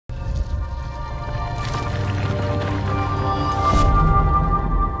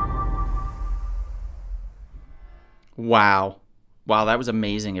Wow. Wow, that was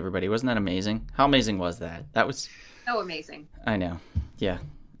amazing, everybody. Wasn't that amazing? How amazing was that? That was, So amazing. I know. Yeah.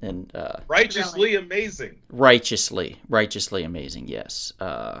 And Righteously amazing. righteously amazing. Yes.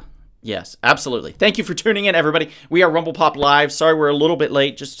 Yes, absolutely. Thank you for tuning in, everybody. We are Rumble Pop Live. Sorry we're a little bit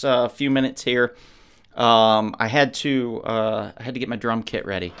late, just a few minutes here. I had to get my drum kit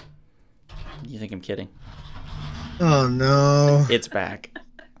ready. You think I'm kidding? Oh no. It's back.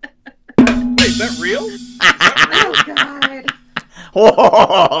 Wait, is that real? Oh God.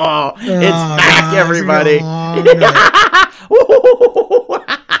 Oh, it's back, everybody.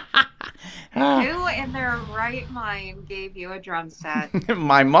 Who in their right mind gave you a drum set?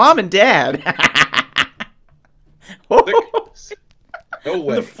 My mom and dad. No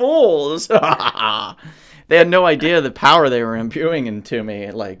way. The fools. They had no idea the power they were imbuing into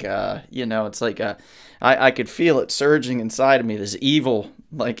me. Like, it's like I could feel it surging inside of me, this evil,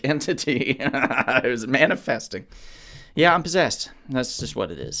 like, entity. It was manifesting. Yeah, I'm possessed. That's just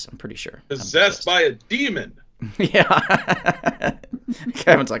what it is. I'm pretty sure. Possessed by a demon. Yeah.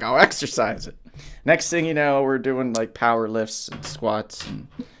 Kevin's like, I'll exercise it. Next thing you know, we're doing, like, power lifts and squats and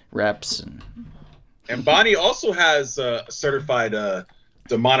reps. And Bonnie also has certified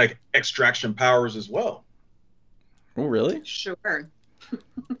demonic extraction powers as well. Oh, really? Sure.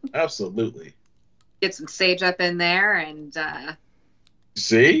 Absolutely. Get some sage up in there and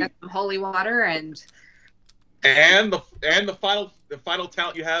See? get some holy water and the final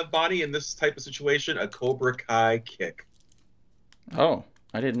talent you have, Bonnie, in this type of situation, a Cobra Kai kick. Oh,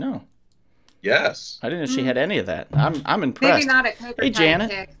 I didn't know. Yes. I didn't know she had any of that. I'm impressed. maybe not a Cobra Hey, Kai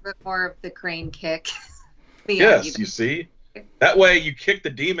Janet. kick, but more of the crane kick. Yes, you see? That way you kick the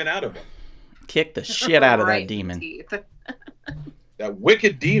demon out of him. Kick the shit out of Right that in the demon. teeth. That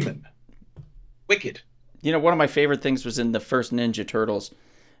wicked demon. Wicked. You know, one of my favorite things was in the first Ninja Turtles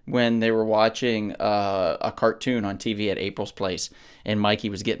when they were watching a cartoon on TV at April's place, and Mikey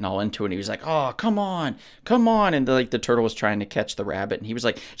was getting all into it. And he was like, "Oh, come on, and the turtle was trying to catch the rabbit, and he was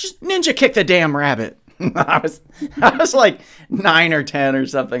like, "Just ninja kick the damn rabbit." I was like 9 or 10 or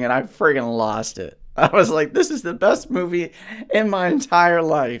something, and I friggin' lost it. I was like, "This is the best movie in my entire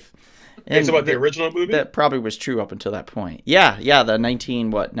life." And It's about the original movie? That probably was true up until that point. Yeah, the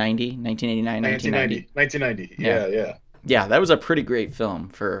 1989, 1990. 1990. Yeah. Yeah. Yeah, that was a pretty great film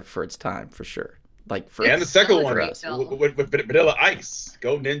for its time, for sure. Like for And the second Still a one great film. with Vanilla Ice.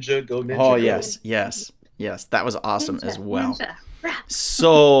 Go Ninja, go Ninja. Oh go. yes, that was awesome as well. Ninja, rap.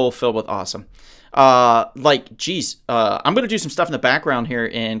 So filled with awesome. I'm gonna do some stuff in the background here,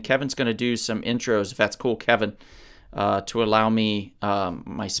 and Kevin's gonna do some intros, if that's cool, Kevin, to allow me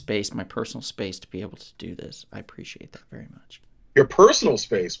my personal space to be able to do this. I appreciate that very much. Your personal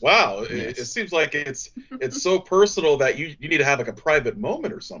space. Wow. Yes. It seems like it's so personal that you need to have like a private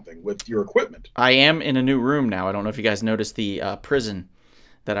moment or something with your equipment. I am in a new room now. I don't know if you guys noticed the prison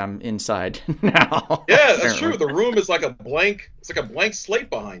that I'm inside now. Yeah, that's apparently. true. The room is like a blank slate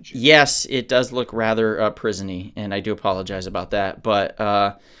behind you. Yes, it does look rather prison-y, and I do apologize about that. But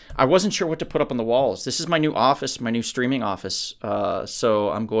I wasn't sure what to put up on the walls. This is my new office, my new streaming office. So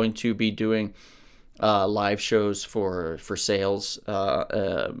I'm going to be doing live shows for sales.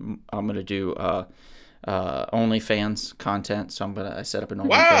 I'm going to do OnlyFans content. So I set up an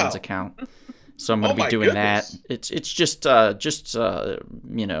OnlyFans account. So I'm going to be doing that. It's just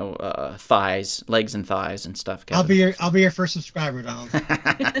thighs, legs and thighs and stuff. Kevin. I'll be your first subscriber, Donald.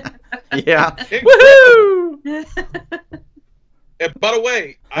 Yeah. Woohoo! And by the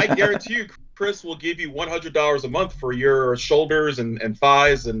way, I guarantee you, Chris will give you $100 a month for your shoulders and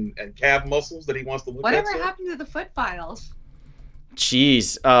thighs and calf muscles that he wants to look Whatever at. happened to the foot files?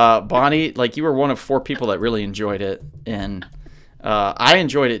 Jeez, Bonnie, like you were one of 4 people that really enjoyed it, and I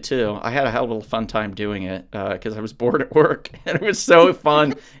enjoyed it too. I had a hell of a fun time doing it because I was bored at work, and it was so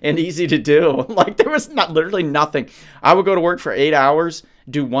fun and easy to do. Like there was literally nothing. I would go to work for 8 hours,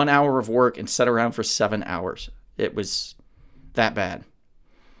 do 1 hour of work, and sit around for 7 hours. It was that bad.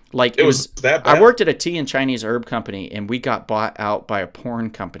 Like it was that bad. I worked at a tea and Chinese herb company, and we got bought out by a porn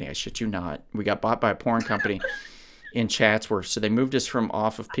company. I shit you not. We got bought by a porn company in Chatsworth. So they moved us from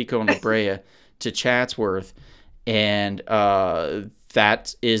off of Pico and La Brea to Chatsworth, and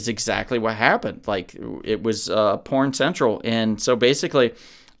that is exactly what happened. Like it was Porn Central, and so basically,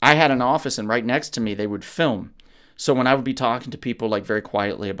 I had an office, and right next to me they would film. So when I would be talking to people like very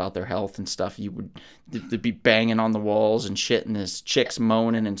quietly about their health and stuff, they'd be banging on the walls and shit, and this chick's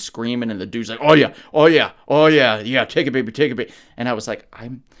moaning and screaming, and the dude's like, "Oh yeah, oh yeah, oh yeah, yeah, take it, baby, take it, baby." And I was like,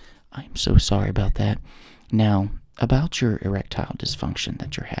 "I'm so sorry about that. Now, about your erectile dysfunction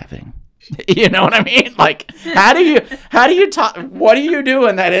that you're having. You know what I mean? Like, how do you talk? What do you do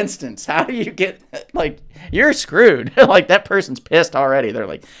in that instance? How do you get, like, you're screwed. Like, that person's pissed already. They're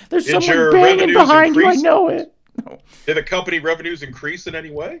like, there's Did someone your banging revenues behind you. I increase? know it. No. Did the company revenues increase in any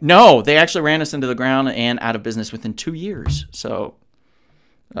way? No, they actually ran us into the ground and out of business within 2 years. So,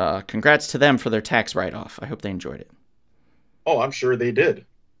 congrats to them for their tax write-off. I hope they enjoyed it. Oh, I'm sure they did.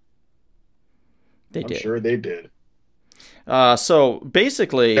 They I'm did. sure they did. So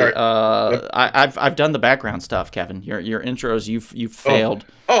basically, Sorry. I've done the background stuff, Kevin. Your intros, you've failed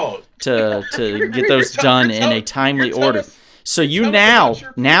Oh, to You're get those telling- done in a timely you're telling order. us- So you telling us about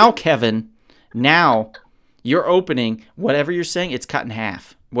your now, Kevin, now you're opening whatever you're saying. It's cut in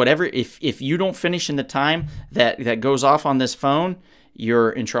half. Whatever, if you don't finish in the time that goes off on this phone, you're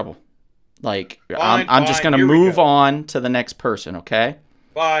in trouble. Like, I'm just fine, gonna here we move go. on to the next person. Okay.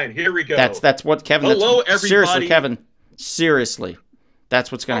 fine. Here we go. That's what Kevin. Hello, Seriously, everybody. Kevin. Seriously,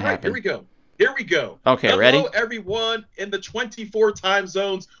 that's what's gonna All right, happen. Here we go. Here we go. Okay, Hello, ready? everyone in the 24 time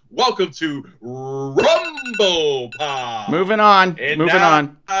zones. Welcome to Rumble Pod. Moving on. And Moving now,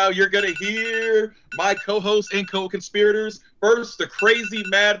 on. You're gonna hear my co-hosts and co-conspirators. First, the crazy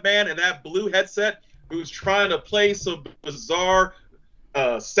madman in that blue headset who's trying to play some bizarre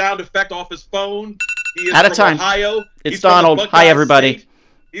sound effect off his phone. He is Out of from time. Ohio. It's He's from a Donald. Buckeye Hi, everybody. state.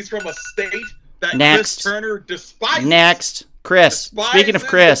 He's from a state that Next. Chris Turner despises. Next, Chris. Speaking of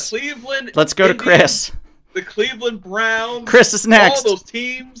Chris, The Cleveland let's go to Indians, Chris. The Cleveland Browns. Chris is next. All those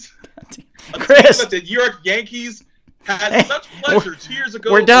teams. A Chris. team that the New York Yankees had Hey, such pleasure 2 years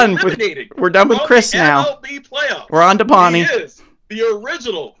ago. we're done with- eliminating we're done with from Chris the now. MLB playoffs. We're on to Bonnie. He is the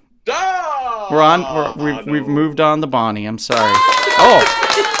original Don. We're on. We've moved on to Bonnie. I'm sorry.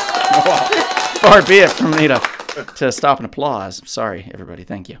 Oh, far be it from me to stop and applause. I'm sorry, everybody.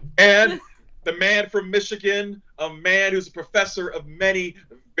 Thank you. And the man from Michigan, a man who's a professor of many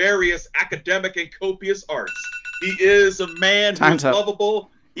various academic and copious arts. He is a man who's Time's up.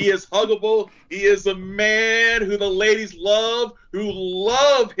 lovable. He is huggable. He is a man who the ladies love, who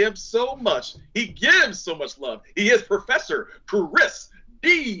love him so much. He gives so much love. He is Professor Chris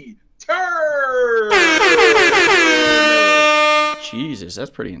D. Turner. Jesus, that's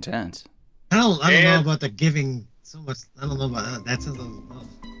pretty intense. I don't know And- about the giving so much. I don't know about that. That's a little.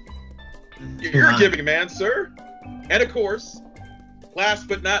 You're a giving man, sir. And of course, last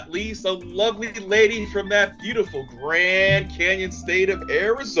but not least, a lovely lady from that beautiful Grand Canyon state of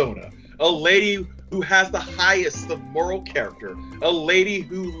Arizona. A lady who has the highest of moral character. A lady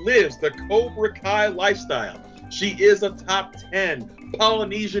who lives the Cobra Kai lifestyle. She is a top 10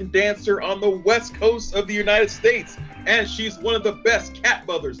 Polynesian dancer on the west coast of the United States. And she's one of the best cat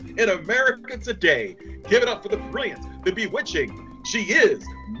mothers in America today. Give it up for the brilliant, the bewitching. She is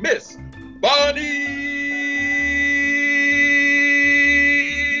Miss Bonnie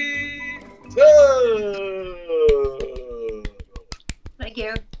Tubb. Thank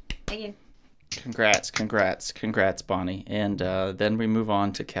you. Thank you. Congrats, Bonnie. And then we move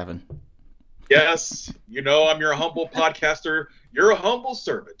on to Kevin. Yes, you know I'm your humble podcaster, your humble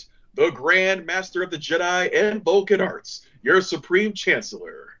servant, the Grand Master of the Jedi and Vulcan Arts, your Supreme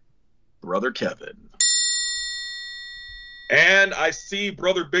Chancellor, Brother Kevin. And I see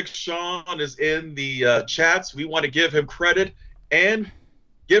Brother Big Sean is in the chats. We want to give him credit and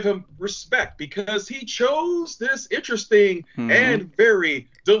give him respect because he chose this interesting and very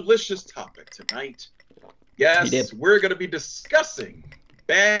delicious topic tonight. He Yes, did. we're going to be discussing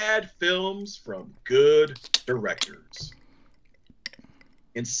bad films from good directors.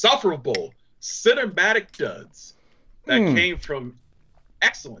 Insufferable cinematic duds that came from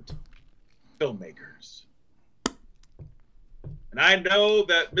excellent filmmakers. And I know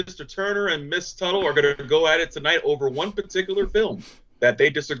that Mr. Turner and Miss Tuttle are going to go at it tonight over one particular film that they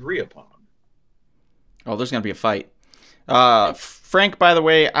disagree upon. Oh, there's going to be a fight. Frank, by the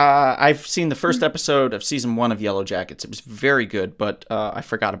way, I've seen the first episode of season 1 of Yellow Jackets. It was very good, but I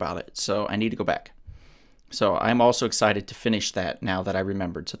forgot about it, so I need to go back. So I'm also excited to finish that now that I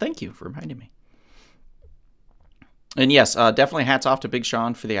remembered. So thank you for reminding me. And yes, definitely hats off to Big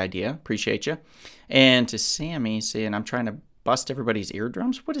Sean for the idea. Appreciate you. And to Sammy saying, I'm trying to bust everybody's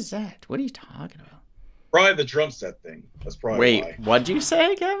eardrums. What is that? What are you talking about? Probably the drum set thing. That's probably Wait, why. what'd you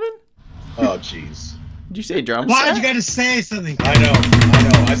say, Kevin? Oh, jeez. Did you say drum Why set? did you gotta say something? I know.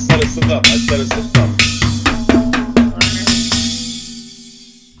 I set us up.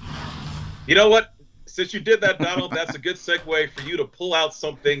 You know what? Since you did that, Donald, that's a good segue for you to pull out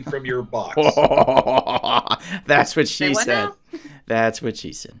something from your box. That's what she Say what said. now? That's what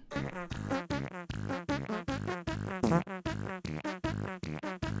she said.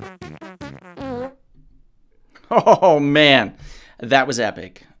 Oh, man. That was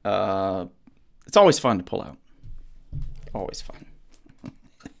epic. It's always fun to pull out. Always fun.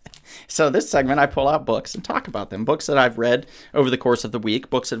 So this segment, I pull out books and talk about them. Books that I've read over the course of the week,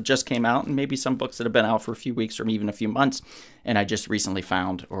 books that have just came out, and maybe some books that have been out for a few weeks or even a few months, and I just recently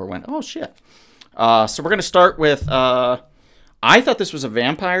found or went, oh, shit. So we're going to start with, I thought this was a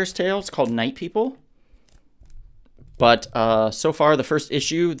vampire's tale. It's called Night People. But so far, the first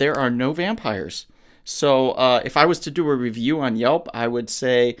issue, there are no vampires. So if I was to do a review on Yelp, I would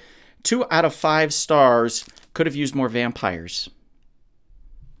say 2 out of 5 stars. Could have used more vampires.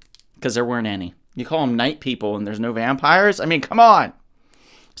 Because there weren't any. You call them night people and there's no vampires? I mean, come on.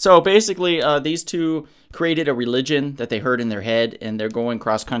 So basically, these two created a religion that they heard in their head, and they're going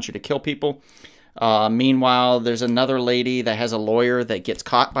cross-country to kill people. Meanwhile, there's another lady that has a lawyer that gets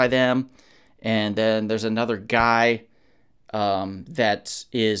caught by them. And then there's another guy that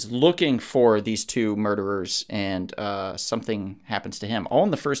is looking for these 2 murderers, and something happens to him. All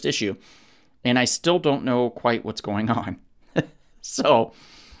in the first issue. And I still don't know quite what's going on. So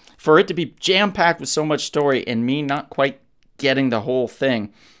for it to be jam-packed with so much story and me not quite getting the whole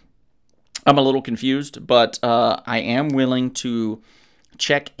thing, I'm a little confused, but I am willing to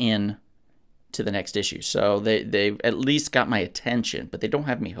check in to the next issue. So they've at least got my attention, but they don't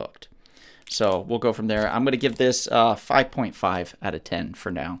have me hooked. So we'll go from there. I'm going to give this 5.5 out of 10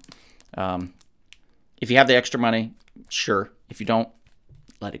 for now. If you have the extra money, sure. If you don't,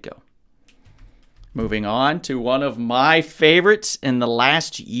 let it go. Moving on to one of my favorites in the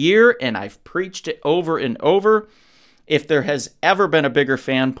last year, and I've preached it over and over. If there has ever been a bigger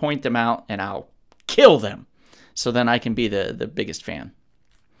fan, point them out, and I'll kill them. So then I can be the biggest fan.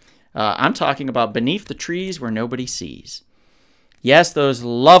 I'm talking about Beneath the Trees Where Nobody Sees. Yes, those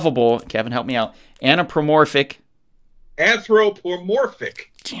lovable, Kevin, help me out, anthropomorphic.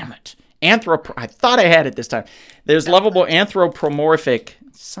 Anthropomorphic. Damn it. I thought I had it this time. There's lovable anthropomorphic.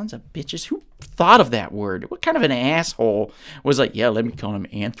 Sons of bitches. Who thought of that word? What kind of an asshole was like, yeah, let me call him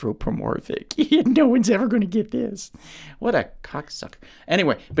anthropomorphic. No one's ever going to get this. What a cocksucker.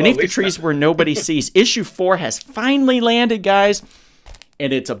 Anyway, Beneath the Trees Where Nobody Sees. Issue 4 has finally landed, guys.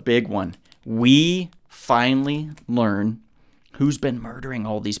 And it's a big one. We finally learn who's been murdering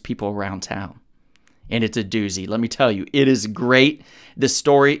all these people around town. And it's a doozy. Let me tell you, it is great. The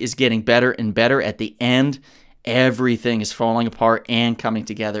story is getting better and better. At the end, everything is falling apart and coming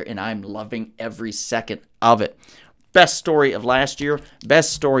together, and I'm loving every second of it. Best story of last year,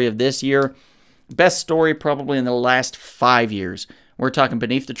 best story of this year, best story probably in the last 5 years. We're talking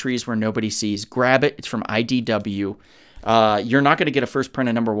Beneath the Trees Where Nobody Sees. Grab it. It's from IDW. You're not going to get a first print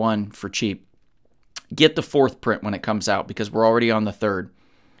of #1 for cheap. Get the 4th print when it comes out, because we're already on the 3rd.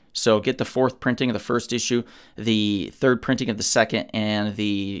 So get the 4th printing of the first issue, the 3rd printing of the 2nd, and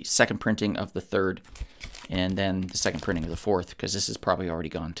the 2nd printing of the 3rd. And then the 2nd printing of the 4th, because this is probably already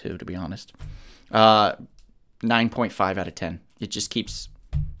gone too, to be honest. 9.5 out of 10. It just keeps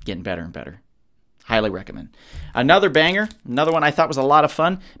getting better and better. Highly recommend. Another banger, another one I thought was a lot of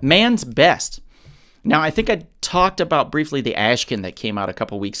fun, Man's Best. Now, I think I talked about briefly the Ashkin that came out a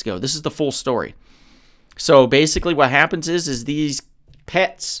couple weeks ago. This is the full story. So basically what happens is these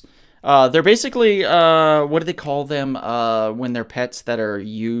pets, they're basically, what do they call them when they're pets that are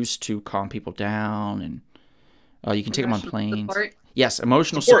used to calm people down, and you can take them on planes. Support. Yes,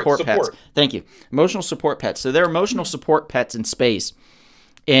 emotional support pets. Thank you. Emotional support pets. So they're emotional support pets in space,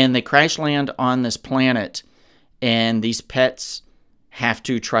 and they crash land on this planet, and these pets have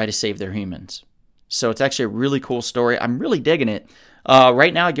to try to save their humans. So it's actually a really cool story. I'm really digging it.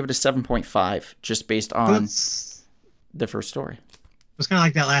 Right now, I give it a 7.5, just based on the first story. It was kind of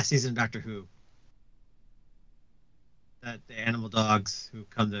like that last season of Doctor Who. That the animal dogs who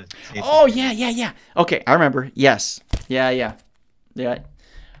come to save Oh, yeah. Okay, I remember. Yes. Yeah.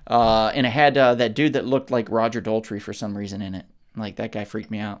 And it had that dude that looked like Roger Daltrey for some reason in it. Like, that guy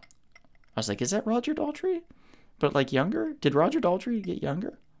freaked me out. I was like, is that Roger Daltrey? But, like, younger? Did Roger Daltrey get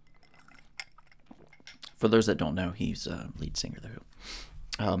younger? For those that don't know, he's lead singer of The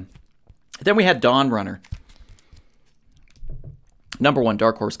Who. Then we had Dawn Runner. #1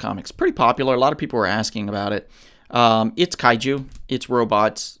 Dark Horse Comics. Pretty popular. A lot of people were asking about it. It's kaiju. It's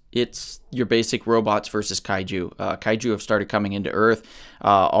robots. It's your basic robots versus kaiju. Kaiju have started coming into Earth.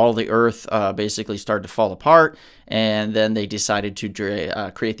 All the Earth basically started to fall apart, and then they decided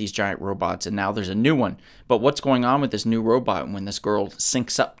to create these giant robots, and now there's a new one. But what's going on with this new robot when this girl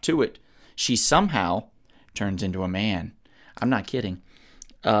syncs up to it? She somehow turns into a man. I'm not kidding.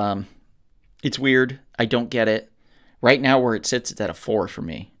 It's weird. I don't get it. Right now where it sits, it's at a 4 for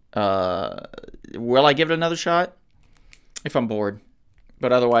me. Will I give it another shot? If I'm bored.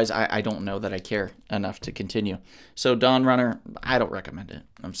 But otherwise, I don't know that I care enough to continue. So Dawn Runner, I don't recommend it.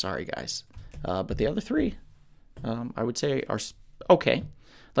 I'm sorry, guys. But the other three, I would say are okay.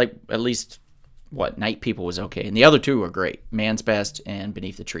 Like, at least, Night People was okay. And the other two are great. Man's Best and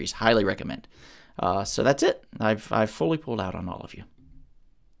Beneath the Trees. Highly recommend. So that's it. I've fully pulled out on all of you.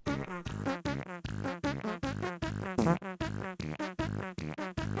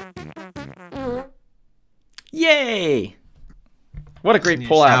 Yay! What a great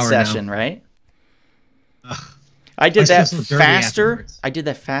pull-out session, right? I did that faster. I did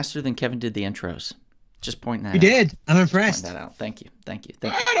that faster than Kevin did the intros. Just pointing that out. You did. I'm impressed. Point that out. Thank you. I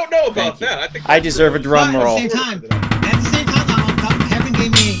don't know about that. I think I deserve a drum roll. At the same time, Kevin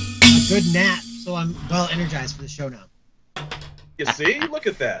gave me a good nap, so I'm well energized for the show now. You see? Look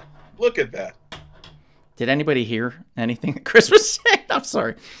at that. Look at that. Did anybody hear anything Chris was saying? I'm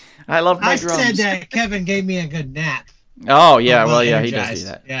sorry. I love my drums. I said that Kevin gave me a good nap. Oh, yeah. Well, yeah, he does do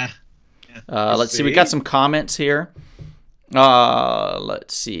that. Yeah. Let's see. We got some comments here.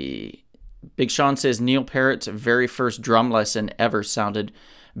 Let's see. Big Sean says Neil Peart's very first drum lesson ever sounded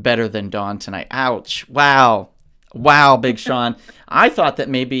better than Dawn tonight. Ouch. Wow. Wow, Big Sean. I thought that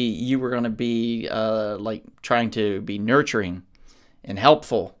maybe you were going to be like trying to be nurturing and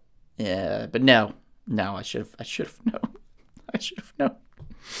helpful. Yeah, but no. No, I should have known. I should have known.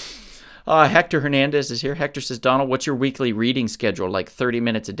 Hector Hernandez is here. Hector says, Donald, what's your weekly reading schedule? Like 30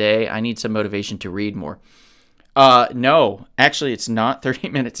 minutes a day? I need some motivation to read more. No, actually, it's not 30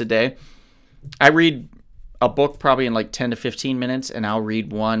 minutes a day. I read a book probably in like 10 to 15 minutes, and I'll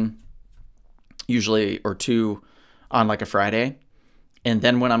read one usually or two on like a Friday. And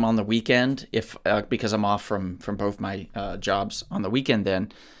then when I'm on the weekend, because I'm off from both my jobs on the weekend,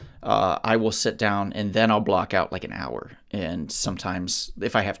 then I will sit down and then I'll block out like an hour. And sometimes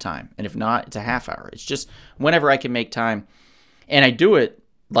if I have time, and if not, it's a half hour. It's just whenever I can make time. And I do it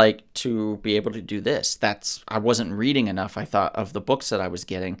like to be able to do this. I wasn't reading enough, I thought, of the books that I was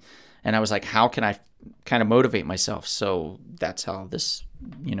getting. And I was like, how can I kind of motivate myself? So that's how this,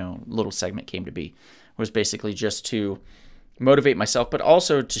 little segment came to be. Was basically just to motivate myself, but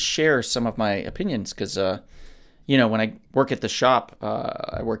also to share some of my opinions. Because, when I work at the shop,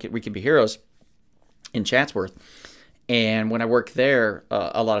 I work at We Can Be Heroes in Chatsworth. And when I work there,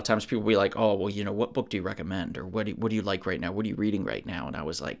 a lot of times people will be like, oh, well, what book do you recommend? Or what do you like right now? What are you reading right now? And I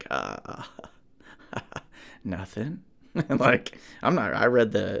was like, nothing. Like, I'm not. I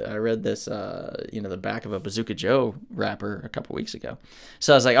read this, the back of a Bazooka Joe wrapper a couple weeks ago.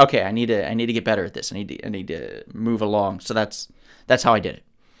 So I was like, okay, I need to get better at this. I need to move along. So that's how I did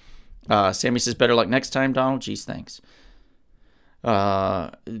it. Sammy says, better luck next time, Donald. Geez, thanks.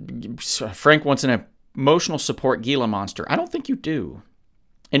 Frank wants an emotional support Gila monster. I don't think you do.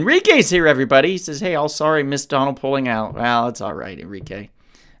 Enrique's here, everybody. He says, hey, all sorry, Miss Donald pulling out. Well, it's all right, Enrique.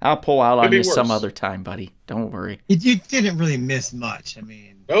 I'll pull out on you some other time, buddy. Don't worry. You didn't really miss much. I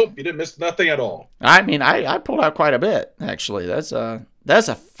mean, nope, you didn't miss nothing at all. I mean, I pulled out quite a bit, actually. That's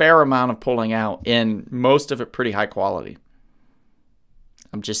a fair amount of pulling out, and most of it pretty high quality.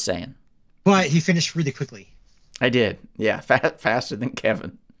 I'm just saying. But he finished really quickly. I did. Yeah, faster than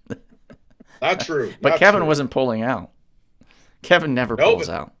Kevin. Not true. But Not Kevin true. wasn't pulling out. Kevin never pulls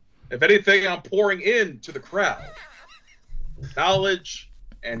out. If anything, I'm pouring into the crowd. Knowledge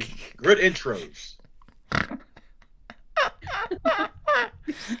and good intros.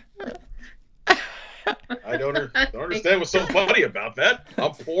 I don't understand what's so funny about that.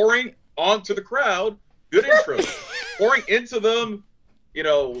 I'm pouring onto the crowd good intros. Pouring into them,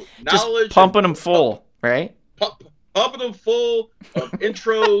 knowledge. Just pumping them full, right? Pumping them full of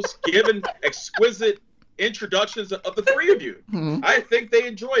intros, giving exquisite introductions of the three of you. Mm-hmm. I think they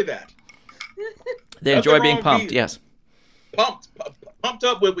enjoy that. They enjoy being pumped, yes. Pumped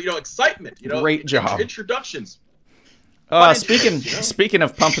up with excitement. Great job. Introductions. Speaking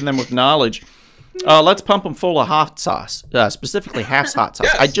of pumping them with knowledge, let's pump them full of hot sauce, specifically Half's hot sauce.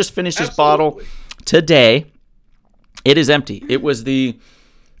 Yes, I just finished this absolutely. bottle today. It is empty. It was the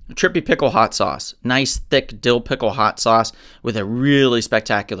Trippy Pickle hot sauce. Nice, thick dill pickle hot sauce with a really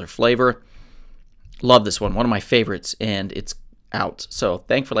spectacular flavor. Love this one. One of my favorites, and it's out. So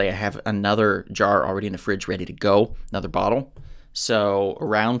thankfully, I have another jar already in the fridge ready to go. Another bottle. So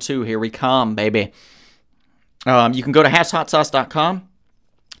round 2, here we come, baby. You can go to halfshotsauce.com,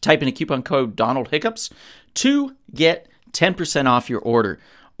 type in a coupon code Donald Hiccups to get 10% off your order.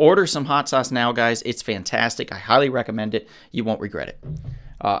 Order some hot sauce now, guys. It's fantastic. I highly recommend it. You won't regret it.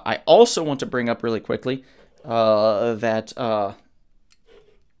 I also want to bring up really quickly that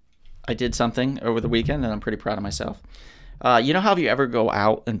I did something over the weekend, and I'm pretty proud of myself. You know how you ever go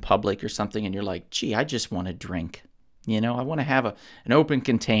out in public or something, and you're like, gee, I just want a drink. You know, I want to have an open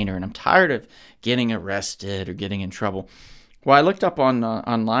container, and I'm tired of getting arrested or getting in trouble. Well, I looked up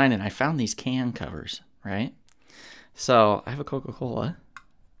online, and I found these can covers, right? So I have a Coca-Cola,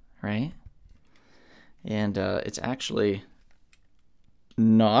 right? And it's actually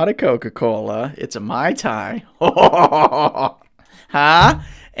not a Coca-Cola. It's a Mai Tai. Huh?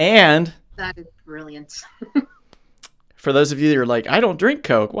 And That is brilliant. for those of you that are like, I don't drink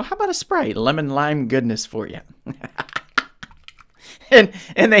Coke, well, how about a Sprite? Lemon lime goodness for you. and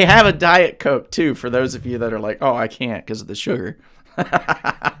they have a Diet Coke, too, for those of you that are like, oh, I can't because of the sugar.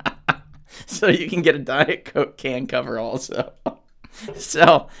 So you can get a Diet Coke can cover also.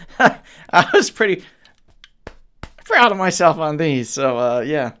 So I was pretty proud of myself on these. So,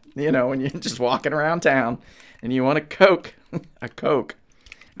 yeah, you know, when you're just walking around town and you want a Coke,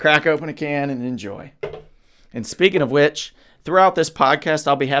 crack open a can and enjoy. And speaking of which, throughout this podcast,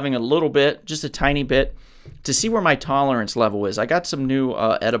 I'll be having a little bit, just a tiny bit, to see where my tolerance level is. I got some new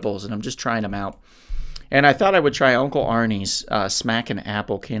edibles, and I'm just trying them out. And I thought I would try Uncle Arnie's Smack and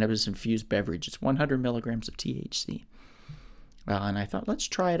Apple cannabis-infused beverage. It's 100 milligrams of THC. And I thought, let's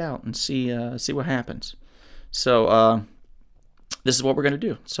try it out and see what happens. So this is what we're going to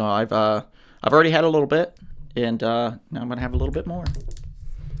do. So I've already had a little bit, and now I'm going to have a little bit more.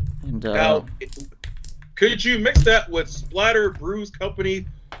 And now, could you mix that with Splatter Brews Company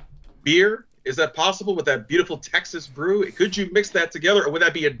beer? Is that possible with that beautiful Texas brew? Could you mix that together, or would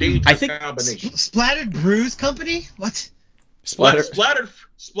that be a dangerous combination? Splattered Brews Company? What?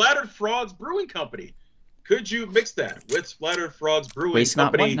 Splattered Frogs Brewing Company. Could you mix that with Splattered Frogs Brewing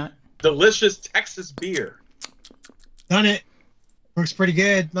Company? Delicious Texas beer. Done it. Works pretty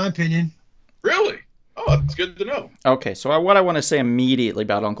good, in my opinion. Really? Oh, that's good to know. Okay, so what I want to say immediately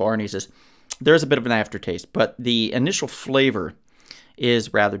about Uncle Arnie's is there's a bit of an aftertaste, but the initial flavor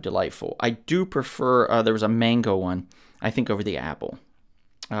is rather delightful. I do prefer, there was a mango one, I think, over the apple.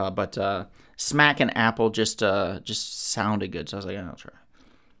 But Smack and Apple just sounded good, so I was like, I'll try.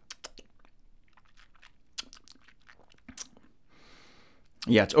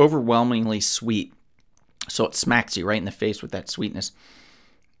 Yeah, it's overwhelmingly sweet, so it smacks you right in the face with that sweetness.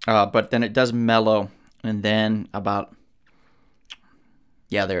 But then it does mellow, and then about,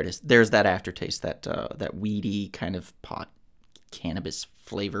 yeah, there it is. There's that aftertaste, that weedy kind of pot cannabis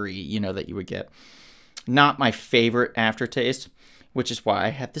flavory, you know, that you would get. Not my favorite aftertaste, which is why I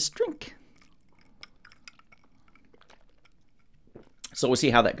had this drink. So we'll see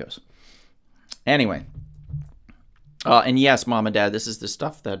how that goes. Anyway. And yes, Mom and Dad, this is the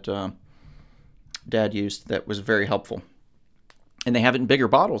stuff that Dad used that was very helpful. And they have it in bigger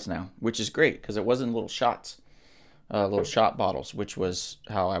bottles now, which is great, because it wasn't little shots, little shot bottles, which was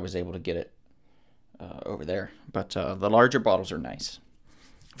how I was able to get it over there. But the larger bottles are nice.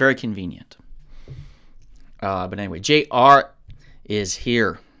 Very convenient. But anyway, JR is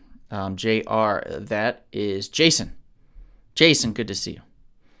here. JR, that is Jason. Jason, good to see you.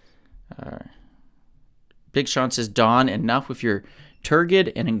 Big Sean says, Don, enough with your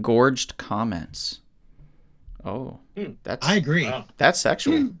turgid and engorged comments. Oh, I agree. Wow. That's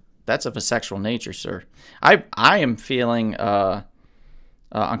sexual. That's of a sexual nature, sir. I am feeling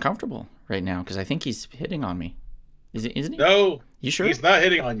uncomfortable right now because I think he's hitting on me. Isn't he? No. You sure? He's not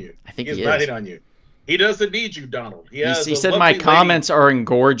hitting on you. I think he's he not is. hitting on you. He doesn't need you, Donald. He said my comments are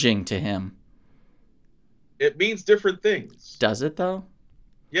engorging to him. It means different things. Does it, though?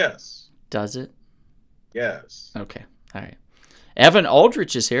 Yes. Does it? Yes. Okay. All right. Evan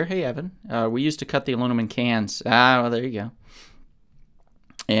Aldrich is here. Hey, Evan. We used to cut the aluminum cans. Well, there you go.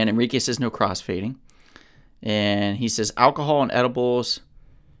 And Enrique says no crossfading. And he says alcohol and edibles.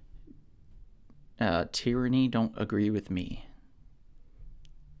 Tyranny don't agree with me.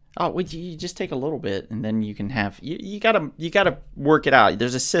 Oh, well, you just take a little bit, and then you can have. You gotta work it out.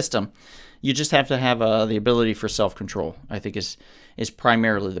 There's a system. You just have to have the ability for self-control. I think is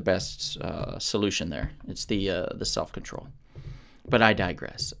primarily the best solution there. It's the self-control. But I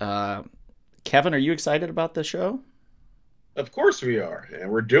digress. Kevin, are you excited about the show? Of course we are,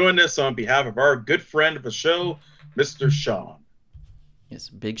 and we're doing this on behalf of our good friend of the show, Mr. Sean. Yes,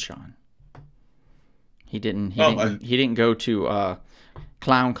 Big Sean. He didn't go to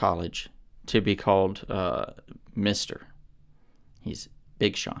clown college to be called Mr. He's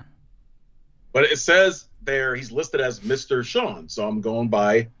Big Sean. But it says there he's listed as Mr. Sean, so I'm going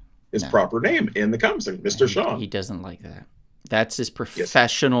by his proper name in the comments, Mr. Sean. He doesn't like that. That's his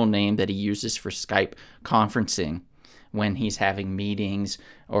professional name that he uses for Skype conferencing when he's having meetings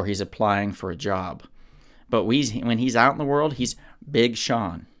or he's applying for a job. But when he's out in the world, he's Big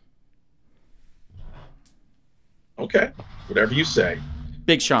Sean. Okay, whatever you say.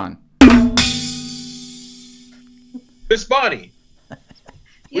 Big Sean. Miss Bonnie,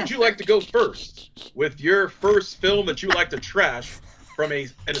 Yes, would you like to go first with your first film that you like to trash from an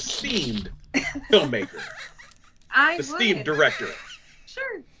esteemed filmmaker, I esteemed would. director?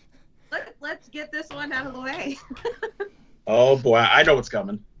 Sure. Let's get this one out of the way. Oh boy, I know what's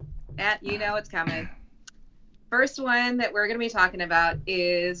coming. You know it's coming. First one that we're going to be talking about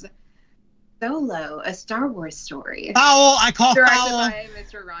is Solo, a Star Wars story. Foul! I call Directed foul! by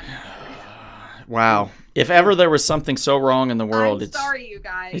Mr. Ron Howard. Wow. If ever there was something so wrong in the world, I'm sorry, you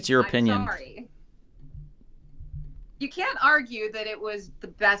guys. it's your opinion. I'm sorry. You can't argue that it was the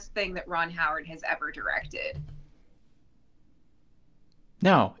best thing that Ron Howard has ever directed.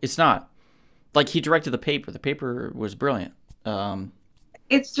 No, it's not. Like, he directed The Paper. The Paper was brilliant.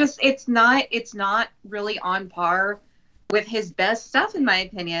 It's not really on par with his best stuff, in my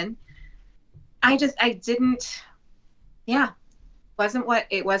opinion. It wasn't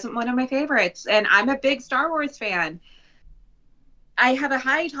one of my favorites. And I'm a big Star Wars fan. I have a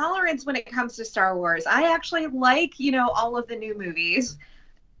high tolerance when it comes to Star Wars. I actually like, all of the new movies.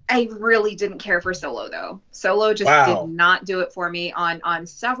 I really didn't care for Solo, though. Solo just Wow. did not do it for me on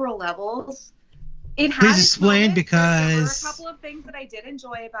several levels. It Please has explain, moments. There were because- a couple of things that I did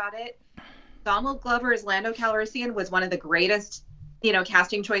enjoy about it. Donald Glover as Lando Calrissian was one of the greatest,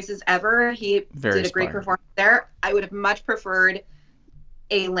 casting choices ever. He Very did a great inspiring. performance there. I would have much preferred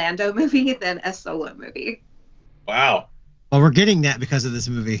a Lando movie than a Solo movie. Wow. Well, we're getting that because of this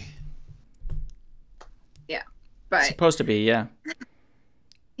movie. But Supposed to be, yeah.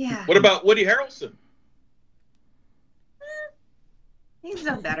 yeah, What about Woody Harrelson? he's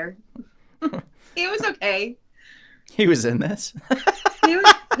done better. He was okay. He was in this. He was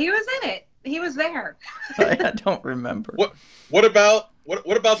in it. He was there. I don't remember. What about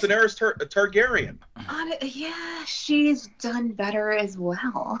Daenerys Targaryen? Yeah, she's done better as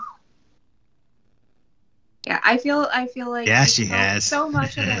well. Yeah, I feel like Yeah, she has. so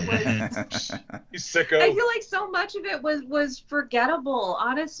much of it was You sicko. I feel like so much of it was forgettable,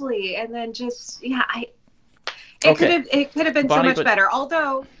 honestly, and then just it could have been Bonnie, so much but- better.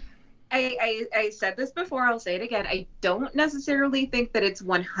 Although I said this before, I'll say it again. I don't necessarily think that it's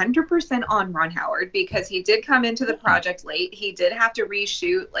 100% on Ron Howard, because he did come into the project late. He did have to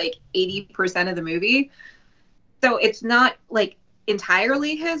reshoot like 80% of the movie, so it's not like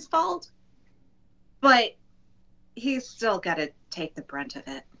entirely his fault, but he's still got to take the brunt of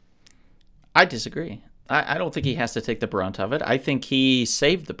it. I disagree. I don't think he has to take the brunt of it. I think he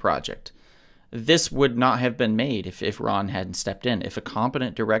saved the project. This would not have been made if Ron hadn't stepped in. If a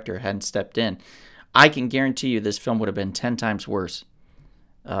competent director hadn't stepped in, I can guarantee you this film would have been 10 times worse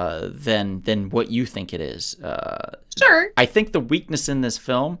than what you think it is. Sure, I think the weakness in this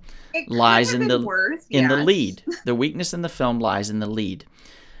film it could lies have in been the worse, in the yes. lead. The weakness in the film lies in the lead.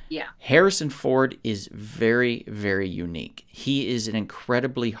 Yeah. Harrison Ford is very, very unique. He is an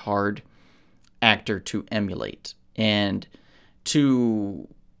incredibly hard actor to emulate, and to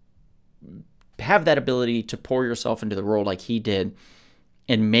have that ability to pour yourself into the role like he did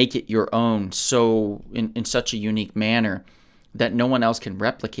and make it your own in such a unique manner that no one else can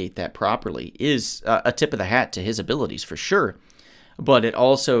replicate that properly is a tip of the hat to his abilities, for sure. But it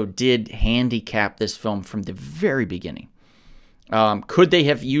also did handicap this film from the very beginning. Could they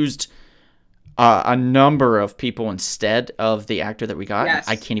have used a number of people instead of the actor that we got? Yes.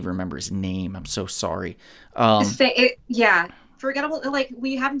 I can't even remember his name. I'm so sorry. Forgettable. Like,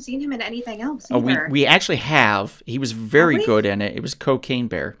 we haven't seen him in anything else we either. we actually have. He was very Really? good in it. It was Cocaine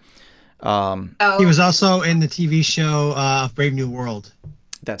Bear. He was also in the TV show Brave New World.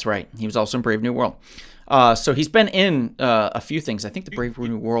 That's right. He was also in Brave New World. So he's been in a few things. I think the Brave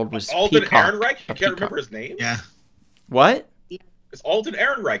New World was Alden Peacock. Ehrenreich? You or can't Peacock. remember his name? Yeah. What? It's Alden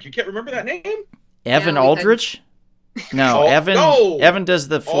Ehrenreich. You can't remember that name? Evan No, we Aldrich? No, Oh, Evan. no. Evan does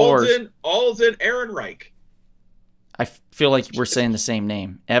the floors. Alden Ehrenreich. I feel like we're saying the same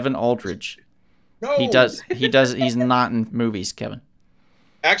name. Evan Aldridge. No. He does. He's not in movies, Kevin.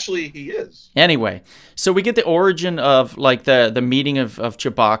 Actually, he is. Anyway, so we get the origin of like the meeting of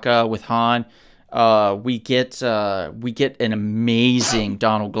Chewbacca with Han. We get an amazing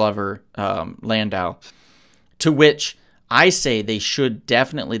Donald Glover Landau, to which I say they should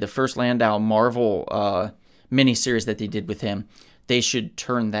definitely, the first Landau Marvel miniseries that they did with him, they should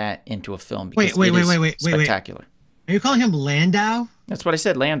turn that into a film because Wait, it is wait. spectacular. Are you calling him Landau? That's what I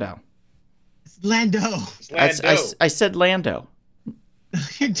said, Landau. It's Lando. It's Lando. I said Lando.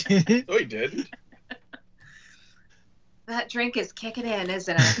 You did. Oh, he did. That drink is kicking in,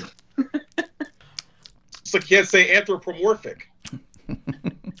 isn't it? So you can't say anthropomorphic.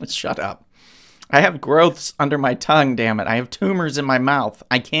 Shut up. I have growths under my tongue, damn it. I have tumors in my mouth.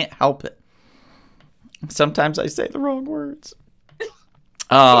 I can't help it. Sometimes I say the wrong words.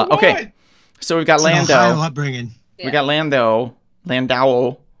 So Okay, why? so we've got It's an Lando. Ohio upbringing. Yeah. We got Landoa. We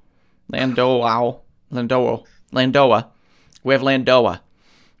have Landoa.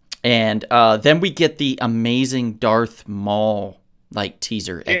 And then we get the amazing Darth Maul like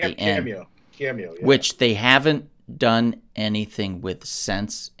teaser at the end, Cameo. Yeah. which they haven't done anything with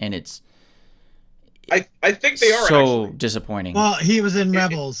since, and it's I think they are so actually. disappointing. Well, he was in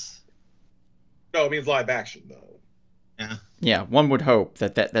Rebels. No, it means live action though. Yeah, one would hope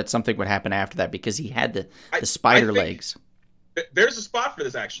that something would happen after that because he had the spider I think legs. There's a spot for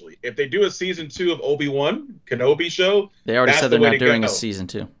this actually. If they do a season 2 of Obi-Wan Kenobi show, They already that's said the they're way not to doing go. a season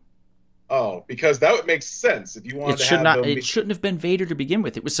 2. Oh, because that would make sense if you wanted to have them. It shouldn't have been Vader to begin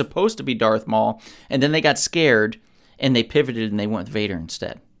with. It was supposed to be Darth Maul, and then they got scared and they pivoted and they went with Vader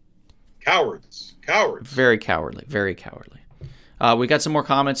instead. Cowards. Very cowardly. Very cowardly. We got some more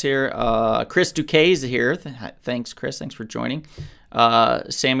comments here. Chris Duquet is here. Thanks, Chris. Thanks for joining.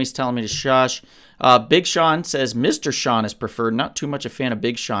 Sammy's telling me to shush. Big Sean says Mr. Sean is preferred. Not too much a fan of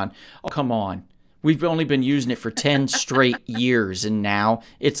Big Sean. Oh, come on. We've only been using it for 10 straight years, and now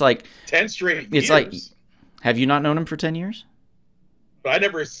it's like 10 straight it's years. like, have you not known him for 10 years? But I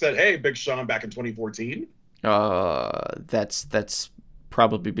never said, "Hey, Big Sean," back in 2014. That's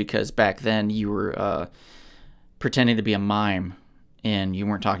probably because back then you were pretending to be a mime, and you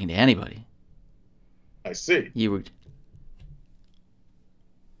weren't talking to anybody. I see. You would.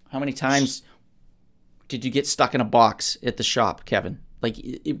 How many times did you get stuck in a box at the shop, Kevin? Like,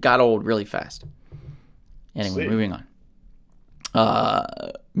 it got old really fast. Anyway, See. moving on.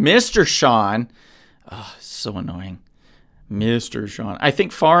 Mr. Sean. Oh, so annoying. Mr. Sean. I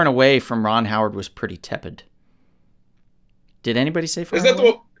think Far and Away from Ron Howard was pretty tepid. Did anybody say Far Is and that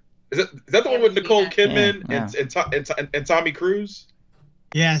Away? the one? Is that the one with Nicole Kidman Yeah. and Tommy Cruise?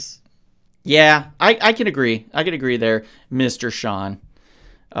 Yes. Yeah, I can agree. I can agree there, Mr. Sean.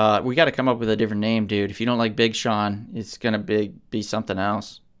 We got to come up with a different name, dude. If you don't like Big Sean, it's going to be something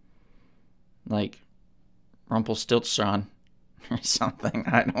else. Like Rumpelstiltskin or something.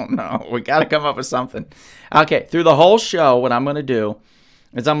 I don't know. We got to come up with something. Okay, through the whole show, what I'm going to do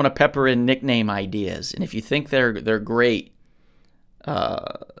is I'm going to pepper in nickname ideas. And if you think they're great,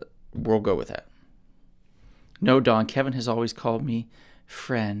 we'll go with that. No, Don, Kevin has always called me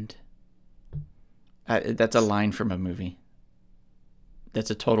friend. That's a line from a movie. That's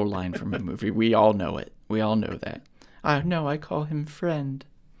a total line from a movie. We all know it. We all know that. No, I call him friend.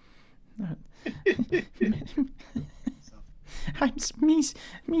 I'm me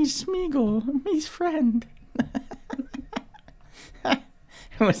Smeagol, me's friend.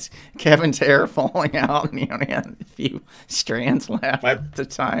 It was Kevin's hair falling out, and he only had a few strands left at the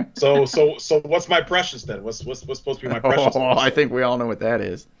time. So what's my precious then? What's supposed to be my precious? Oh, I think we all know what that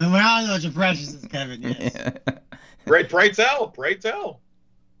is. And we all know your precious is Kevin. Yes. Pray tell.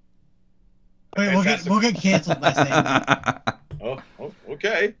 Wait, we'll get canceled by saying that. Oh,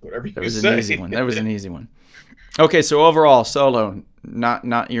 okay. Whatever you That was say. an easy one. That was an easy one. Okay, so overall, Solo,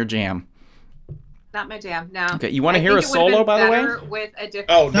 not your jam. Not my jam. No. Okay, you want to I hear a think it would've solo, been by the way? better With a different.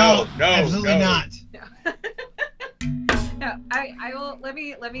 Oh No, no, absolutely not. No, I will. Let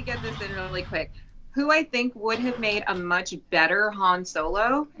me get this in really quick. Who I think would have made a much better Han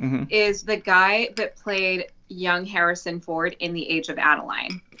Solo Mm-hmm. is the guy that played young Harrison Ford in The Age of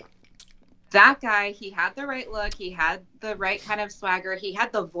Adeline. That guy, he had the right look, he had the right kind of swagger, he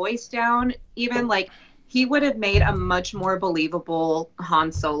had the voice down. Even like he would have made a much more believable Han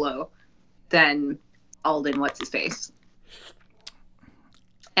Solo than Alden what's his face.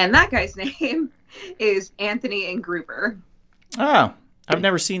 And that guy's name is Anthony Ingruber. Oh, I've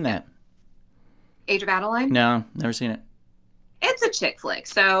never seen that. Age of Adeline? No, never seen it. It's a chick flick,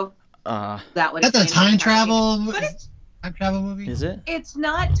 so that would. That's a explain time why travel. But it's Time travel movie. Is it? It's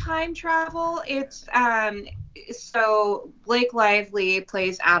not time travel. It's so Blake Lively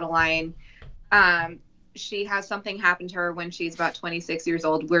plays Adeline. She has something happen to her when she's about 26 years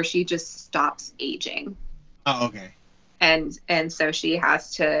old where she just stops aging. Oh, okay. And so she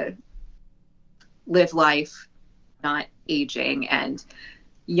has to live life not aging, and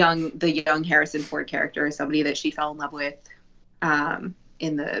the young Harrison Ford character is somebody that she fell in love with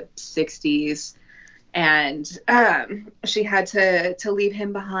in the 60s. And she had to leave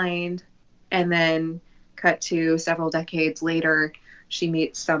him behind, and then cut to several decades later, she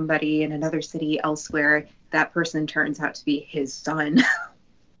meets somebody in another city elsewhere. That person turns out to be his son,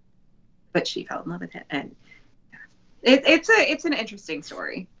 but she fell in love with him, and it's an interesting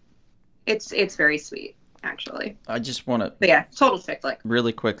story. It's very sweet, actually. I just want to But yeah, total chick flick.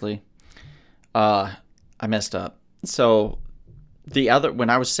 really quickly. I messed up. So the other, when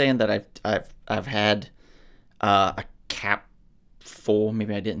I was saying that I've had a cap full,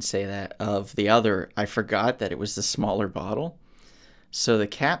 maybe I didn't say that, of the other, I forgot that it was the smaller bottle. So the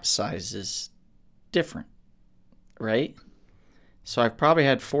cap size is different, right? So I've probably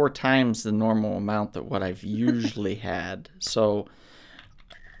had 4 times the normal amount that what I've usually had. So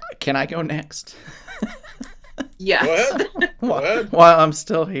can I go next? Yes. Go ahead. While I'm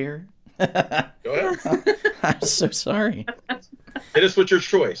still here. Go ahead. I'm so sorry. Hit us with your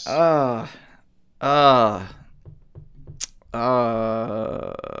choice. Yeah.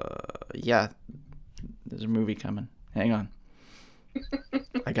 There's a movie coming. Hang on.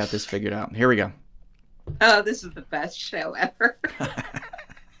 I got this figured out. Here we go. Oh, this is the best show ever.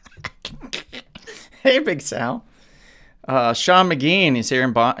 Hey, Big Sal. Sean McGean is here,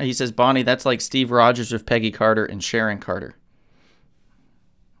 and he says, Bonnie, that's like Steve Rogers with Peggy Carter and Sharon Carter.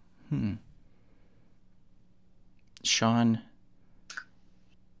 Sean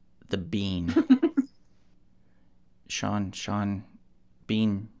the Bean. Sean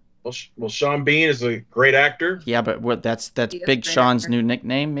Bean. Well, Sean Bean is a great actor. Yeah, but what? That's He is Big a great Sean's actor. new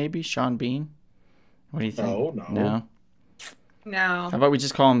nickname, maybe? Sean Bean? What do you think? No. No? No. How about we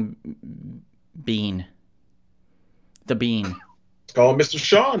just call him Bean? The Bean. Let's call him Mr.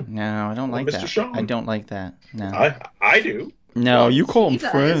 Sean. No, I don't Well, like Mr. that. Sean. I don't like that. No. I do. No, you call him He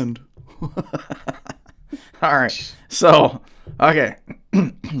does. friend. All right. So, okay.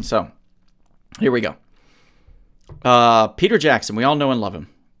 So, here we go. Peter Jackson, we all know and love him,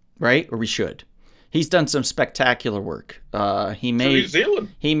 right? Or we should. He's done some spectacular work. He New Zealand.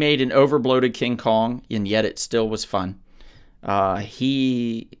 made an overbloated King Kong, and yet it still was fun.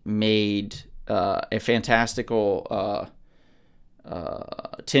 He made a fantastical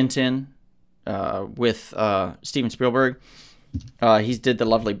Tintin with Steven Spielberg. He did The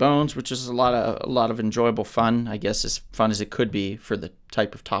Lovely Bones, which is a lot of enjoyable fun. I guess as fun as it could be for the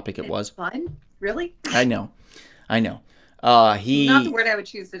type of topic it was. Fun? Really? I know. He Not the word I would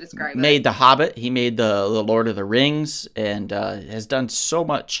choose to describe made The Hobbit. He made the Lord of the Rings, and has done so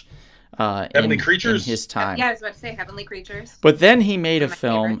much Heavenly Creatures? in his it. time. Yeah, I was about to say Heavenly Creatures. But then he made a One of my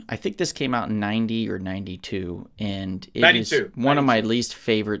film, favorites. I think this came out in 90 or 92, and it 92, is one of my least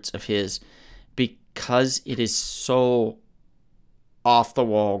favorites of his because it is so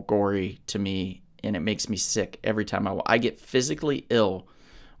off-the-wall gory to me, and it makes me sick every time I get physically ill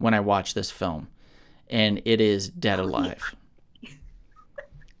when I watch this film, and it is Dead Alive.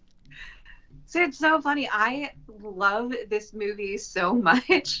 So it's so funny. I love this movie so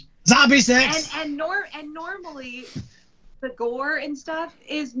much. Zombie sex. And normally the gore and stuff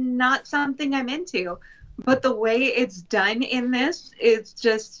is not something I'm into. But the way it's done in this is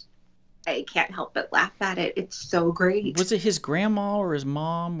just, I can't help but laugh at it. It's so great. Was it his grandma or his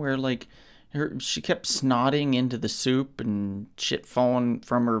mom where, like, she kept snotting into the soup and shit falling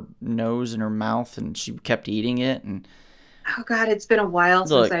from her nose and her mouth, and she kept eating it? And Oh God, it's been a while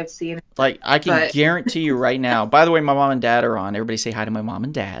Look, since I've seen it. like, I can But- guarantee you right now. By the way, my mom and dad are on. Everybody say hi to my mom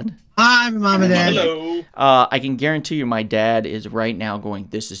and dad. Hi, mom and dad. Hello. I can guarantee you my dad is right now going,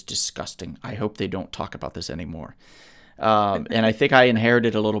 this is disgusting. I hope they don't talk about this anymore. And I think I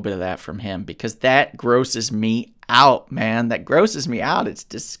inherited a little bit of that from him because that grosses me out, man. That grosses me out. It's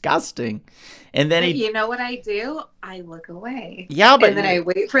disgusting. And then But he, you know what I do? I look away. yeah, but and then I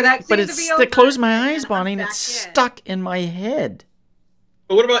wait for that scene but to it's be I over. close my and eyes, then Bonnie, I'm and it's back in. stuck in my head.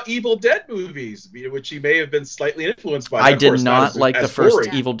 But what about Evil Dead movies, which he may have been slightly influenced by? I Of did course, not as- like the as first gory.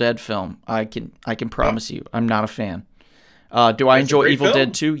 Evil Dead film. I can promise you, I'm not a fan. Do I It's a enjoy great Evil film.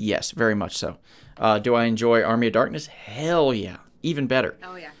 Dead 2? Yes, very much so. Do I enjoy Army of Darkness? Hell yeah, even better.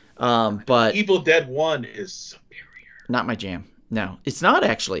 Oh yeah. But Evil Dead 1 is superior. not my jam. No, it's not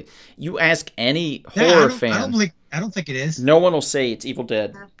actually. You ask any Yeah, horror I fan, don't think it is. no one will say it's Evil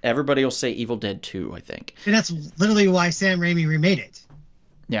Dead. Everybody will say Evil Dead 2, I think. And that's literally why Sam Raimi remade it.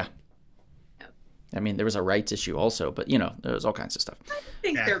 Yeah. I mean, there was a rights issue also, but, there was all kinds of stuff. I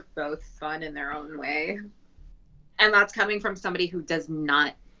think Yeah. they're both fun in their own way. And that's coming from somebody who does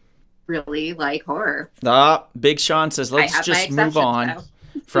not really like horror. Big Sean says, I let's have my just move exceptions, on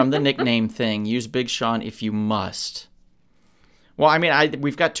though. from the nickname thing. Use Big Sean if you must. Well, I mean,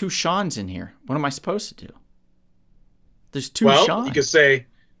 we've got 2 Seans in here. What am I supposed to do? There's 2 Well, Seans. you could say,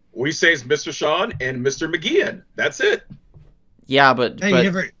 we say it's Mr. Sean and Mr. McGeehan. That's it. Yeah, but No,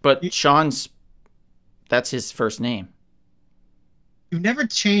 you but Sean's, that's his first name. never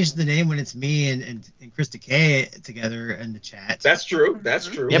changed the name when it's me and Chris Takei together in the chat. That's true. That's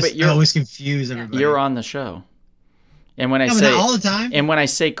true. Yeah, but I you're- always confuse everybody. You're on the show. And when I No, but say not all the time. and when I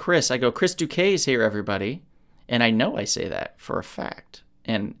say Chris, I go, Chris Duquet is here, everybody. And I know I say that for a fact.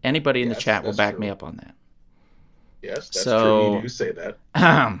 And anybody in the Yes, chat will that's back true. me up on that. Yes, that's So- true. You do say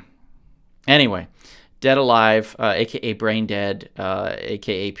that. Anyway, Dead Alive, aka Brain Dead,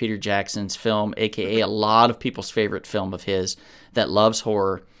 aka Peter Jackson's film, aka a lot of people's favorite film of his that loves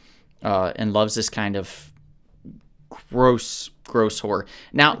horror and loves this kind of gross horror.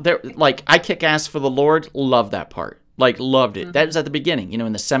 Now, like, I Kick Ass for the Lord, love that part. Like, loved it. That was at the beginning,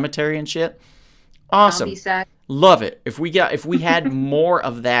 in the cemetery and shit. Awesome. Zombie sex. Love it. If we had more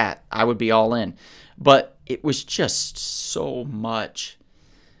of that, I would be all in. But it was just so much.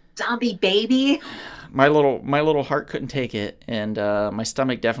 Zombie baby. My little heart couldn't take it, and my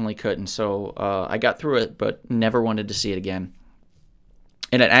stomach definitely couldn't. So I got through it, but never wanted to see it again.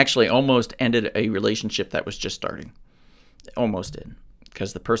 And it actually almost ended a relationship that was just starting. It almost did,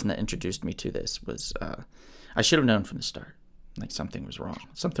 because the person that introduced me to this was I should have known from the start. Like, something was wrong.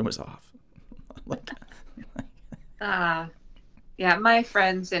 Something was off. Yeah, my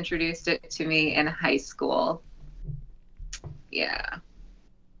friends introduced it to me in high school. Yeah.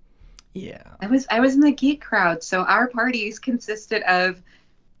 Yeah. I was in the geek crowd, so our parties consisted of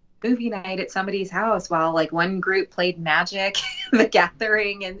movie night at somebody's house while, like, one group played Magic, The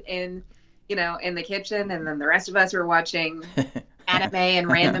Gathering, in the kitchen, and then the rest of us were watching anime and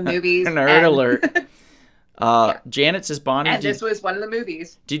random movies. Nerd alert. Janet says, Bonnie, And this was one of the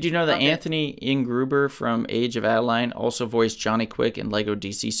movies. did you know that Loved it. Anthony Ingruber from Age of Adeline also voiced Johnny Quick in Lego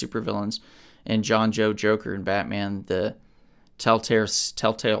DC Supervillains and John Joe Joker in Batman the Telltale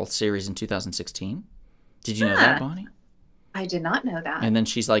series in 2016? Did you know that, Bonnie? I did not know that. And then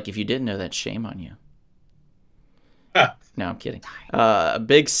she's like, if you didn't know that, shame on you. Huh. No, I'm kidding.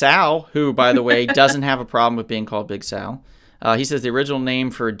 Big Sal, who, by the way, doesn't have a problem with being called Big Sal. He says the original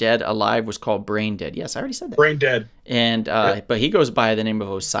name for Dead Alive was called Brain Dead. Yes, I already said that. Brain dead. And but he goes by the name of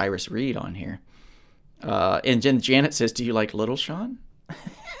Osiris Reed on here. And Janet says, "Do you like Little Sean?"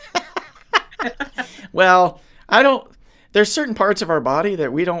 Well, I don't. There's certain parts of our body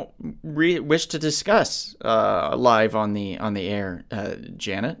that we don't wish to discuss live on the air,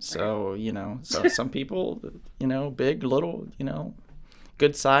 Janet. So so some people, big, little,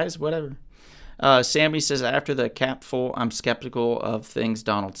 good size, whatever. Sammy says, after the cap full, I'm skeptical of things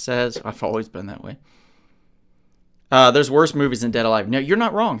Donald says. I've always been that way. There's worse movies than Dead Alive. No, you're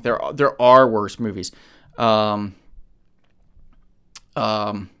not wrong. There are worse movies. Can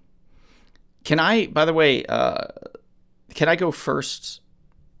I, by the way, can I go first?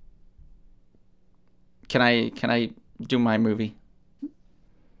 Can I do my movie?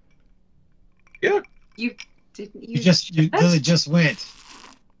 Yeah. You didn't. You literally just went.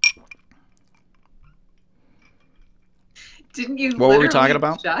 Didn't you? What were we literally talking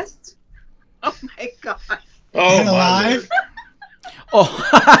about? Just. Oh my god. Oh, Dead my Alive? Lord.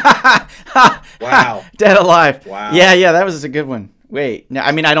 Oh, Wow. Dead Alive. Wow. Yeah, that was a good one. Wait, no,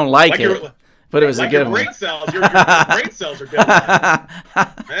 I mean, I don't like it, your, but it was a like good your one. brain cells. Your brain cells are dead.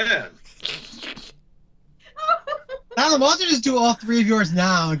 Man. Now, why don't you just do all three of yours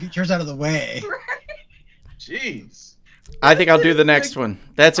now and get yours out of the way? Jeez. I think I'll do the next one.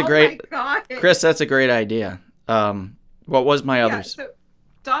 That's a great, My god. Chris. That's a great idea. What was my Yeah, others? so,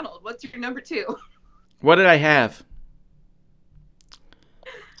 Donald, what's your number 2? What did I have?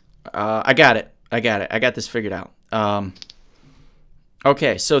 I got it. I got this figured out.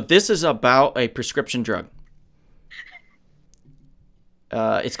 Okay, so this is about a prescription drug.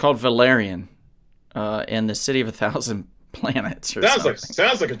 It's called Valerian, in the City of a Thousand Planets. Or something.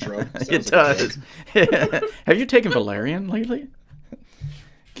 Sounds like a drug. It Sounds like a does. Have you taken Valerian lately?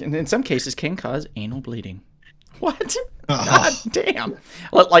 In some cases, can cause anal bleeding. What? God damn!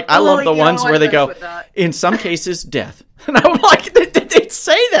 Like, I love the ones where they go, in some cases, death. And I'm like, they'd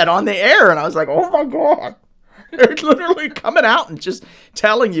say that on the air, and I was like, oh my god. They're literally coming out and just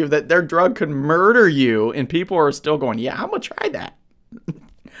telling you that their drug could murder you, and people are still going, yeah, I'm going to try that.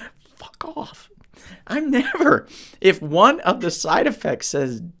 Fuck off. I'm never. If one of the side effects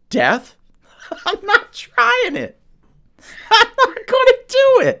says death, I'm not trying it. I'm not going to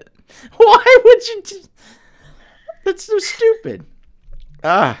do it. Why would you just... That's so stupid.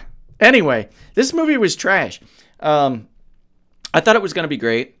 Anyway, this movie was trash. I thought it was going to be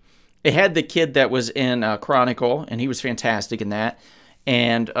great. It had the kid that was in Chronicle, and he was fantastic in that.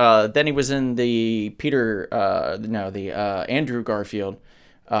 And then he was in the Andrew Garfield,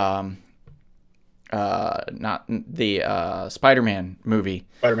 not the Spider-Man movie.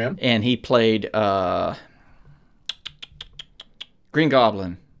 Spider-Man. And he played Green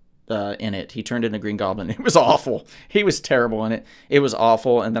Goblin in it. He turned into Green Goblin. It was awful. He was terrible in it. It was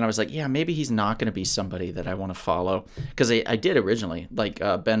awful. And then I was like, yeah, maybe he's not going to be somebody that I want to follow. Because I did originally. Like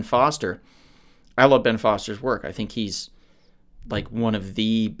Ben Foster. I love Ben Foster's work. I think he's like one of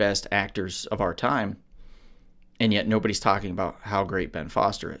the best actors of our time. and yet nobody's talking about how great Ben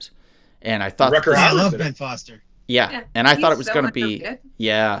Foster is. And I thought, Rucker I Hauer's love in it. Ben Foster. yeah, and I thought it He's was so going to be, underrated.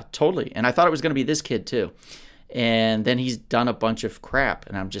 yeah, totally. And I thought it was going to be this kid too. And then he's done a bunch of crap,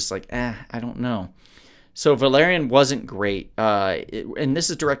 and I'm just like, I don't know. So Valerian wasn't great, and this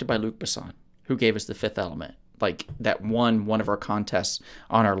is directed by Luc Besson, who gave us The Fifth Element, like that won one of our contests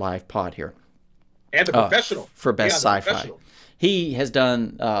on our live pod here And The Professional. for best Yeah, The sci-fi. Professional. He has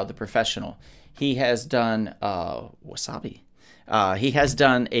done The Professional. He has done Wasabi. He has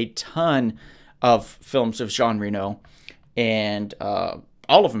done a ton of films of Jean Reno, and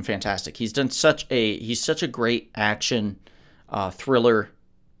all of them fantastic. He's such a great action thriller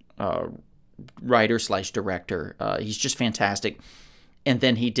writer / director. He's just fantastic. And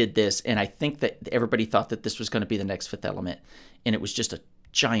then he did this, and I think that everybody thought that this was going to be the next Fifth Element, and it was just a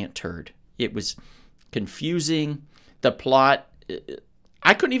giant turd. It was confusing. The plot,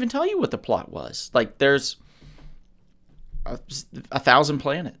 I couldn't even tell you what the plot was. Like, there's 1,000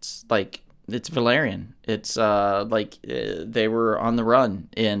 planets. Like, it's Valerian. It's they were on the run,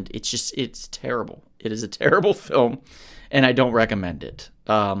 and it's terrible. It is a terrible film, and I don't recommend it.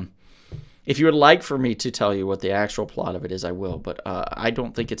 If you would like for me to tell you what the actual plot of it is, I will, but I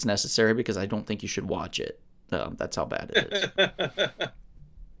don't think it's necessary because I don't think you should watch it. That's how bad it is.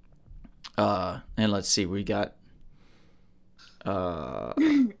 And let's see, we got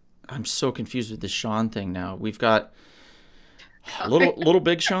I'm so confused with this Sean thing now. We've got Little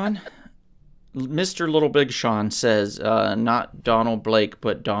Big Sean. Mr. Little Big Sean says, not Donald Blake,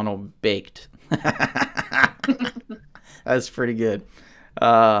 but Donald Baked. That's pretty good.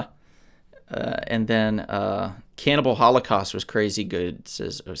 And then Cannibal Holocaust was crazy good,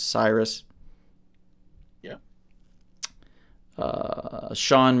 says Osiris. Yeah.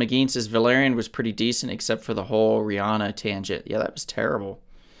 Sean McGean says Valerian was pretty decent except for the whole Rihanna tangent. Yeah, that was terrible.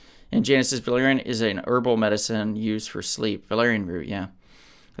 And Janice says Valerian is an herbal medicine used for sleep. Valerian root, yeah.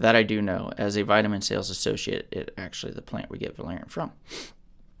 That I do know. As a vitamin sales associate, it actually the plant we get valerian from.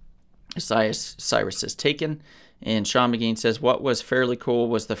 Cyrus says taken. And Sean McGean says, what was fairly cool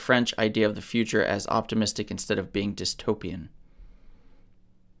was the French idea of the future as optimistic instead of being dystopian.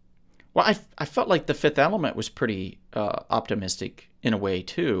 Well, I felt like The Fifth Element was pretty optimistic in a way,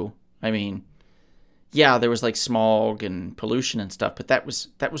 too. I mean, yeah, there was like smog and pollution and stuff, but that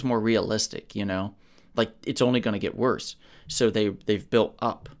was more realistic, you know? Like, it's only going to get worse. So they've built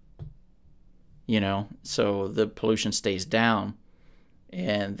up, you know? So the pollution stays down,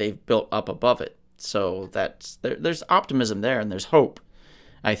 and they've built up above it. So there's optimism there, and there's hope.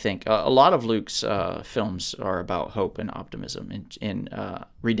 I think a lot of Luke's films are about hope and optimism and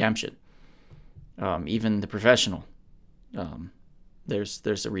redemption. Even The Professional,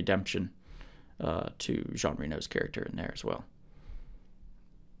 there's a redemption to Jean Reno's character in there as well.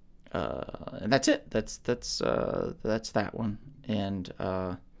 And that's it. That's that one. And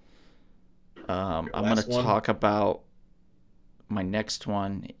I'm going to talk about my next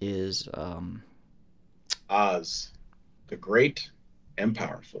one is Oz, the Great and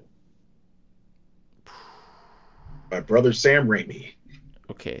Powerful, by brother Sam Raimi.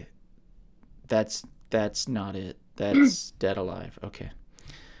 Okay, that's not it. That's Dead Alive. Okay,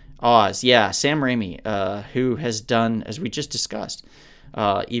 Oz. Yeah, Sam Raimi, who has done, as we just discussed,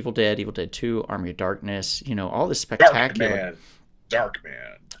 Evil Dead, Evil Dead 2, Army of Darkness. You know, all this spectacular. Dark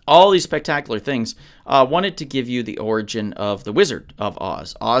Man. All these spectacular things. Wanted to give you the origin of the Wizard of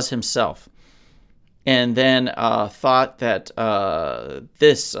Oz, Oz himself. And then thought that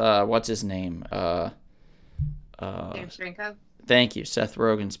this, what's his name? James Franco. Thank you, Seth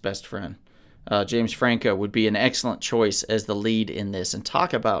Rogen's best friend. James Franco would be an excellent choice as the lead in this. And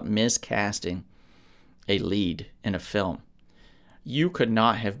talk about miscasting a lead in a film. You could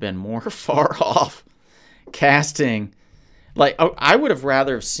not have been more far off casting. Like, I would have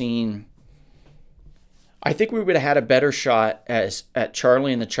rather seen... I think we would have had a better shot at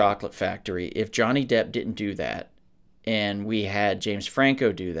Charlie and the Chocolate Factory if Johnny Depp didn't do that, and we had James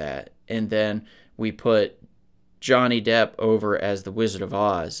Franco do that, and then we put Johnny Depp over as the Wizard of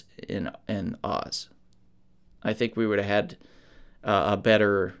Oz in Oz. I think we would have had a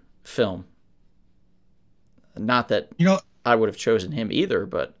better film. Not that I would have chosen him either,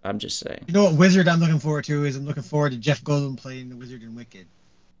 but I'm just saying. You know what wizard I'm looking forward to is I'm looking forward to Jeff Goldblum playing the wizard in Wicked.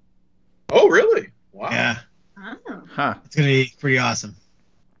 Oh, really? Wow. Yeah. Oh. Huh. It's going to be pretty awesome.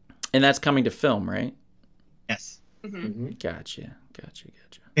 And that's coming to film, right? Yes. Mm-hmm. Gotcha.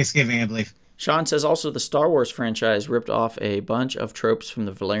 Thanksgiving, I believe. Sean says also the Star Wars franchise ripped off a bunch of tropes from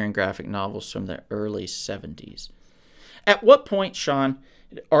the Valerian graphic novels from the early 70s. At what point, Sean,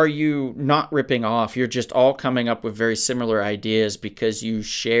 are you not ripping off? You're just all coming up with very similar ideas because you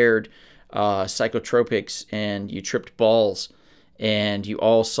shared psychotropics and you tripped balls and you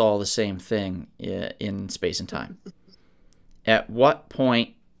all saw the same thing in space and time. At what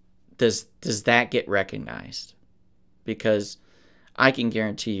point does that get recognized? Because I can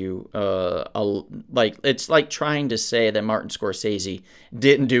guarantee you, it's like trying to say that Martin Scorsese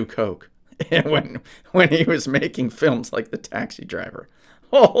didn't do coke when he was making films like The Taxi Driver.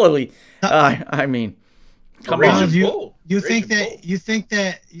 Holy, I mean, come on. You think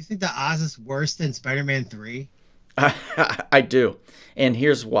that Oz is worse than Spider-Man 3? I do, and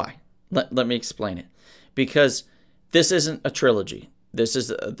here's why. Let me explain it. Because this isn't a trilogy. This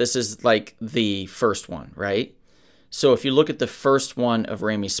is like the first one, right? So if you look at the first one of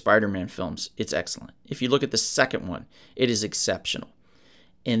Raimi's Spider-Man films, it's excellent. If you look at the second one, it is exceptional.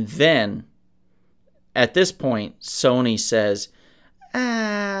 And then, at this point, Sony says,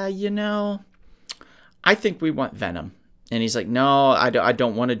 I think we want Venom. And he's like, no, I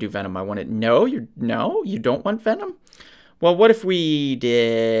don't want to do Venom. I want it. No, you don't want Venom? Well, what if we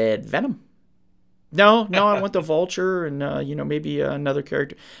did Venom? No, I want the Vulture and, maybe another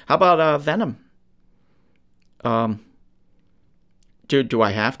character. How about Venom? Do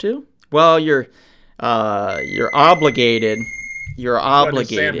I have to? Well, you're obligated. You're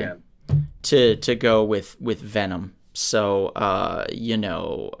obligated to go with Venom. So,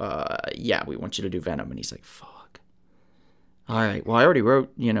 yeah, we want you to do Venom. And he's like, fuck. All right. Well, I already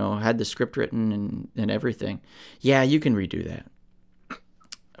wrote, had the script written and everything. Yeah, you can redo that.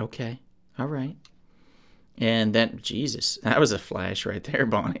 Okay. All right. And then, Jesus, that was a flash right there,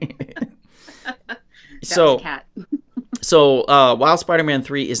 Bonnie. So while Spider-Man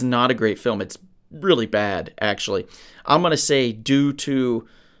 3 is not a great film, it's really bad, actually. I'm going to say due to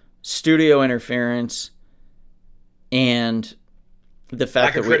studio interference and the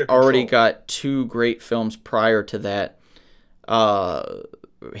fact that we already got two great films prior to that,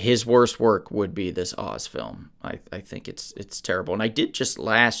 his worst work would be this Oz film. I think it's terrible. And I did just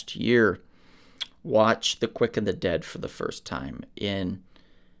last year watch The Quick and the Dead for the first time and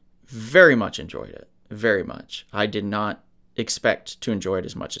very much enjoyed it. Very much. I did not expect to enjoy it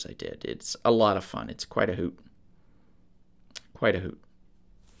as much as I did. It's a lot of fun. It's quite a hoot. Quite a hoot.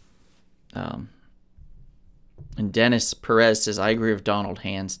 And Dennis Perez says, I agree with Donald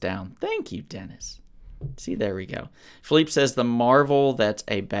hands down. Thank you, Dennis. See, there we go. Philippe says, The Marvel, that's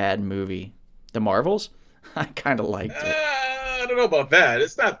a bad movie. The Marvels? I kind of liked it. I don't know about that.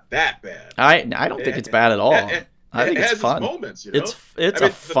 It's not that bad. I don't think it's bad at all. I think it's fun. Its moments, It's a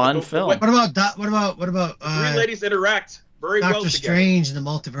fun film. What about three ladies interact very well together. Doctor Strange and the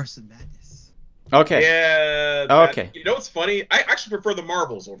Multiverse of Madness? Okay. Yeah. Okay. It's funny. I actually prefer the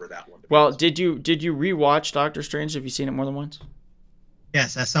Marvels over that one. Well, did you rewatch Doctor Strange? Have you seen it more than once?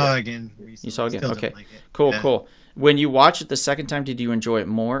 Yes, I saw it again recently. You saw it again. Still Okay. don't like it. Cool. When you watch it the second time, did you enjoy it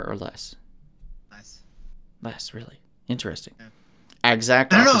more or less? Less, really. Interesting. Yeah.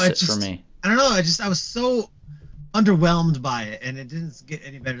 Exact opposite for me. I don't know. I was so underwhelmed by it, and it didn't get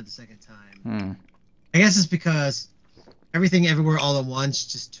any better the second time. I guess it's because Everything Everywhere All at Once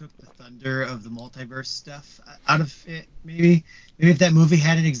just took the thunder of the multiverse stuff out of it. Maybe if that movie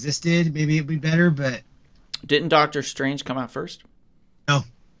hadn't existed, maybe it'd be better. But didn't Doctor Strange come out first? No.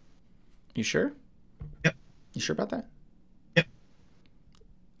 You sure? Yep. You sure about that? Yep.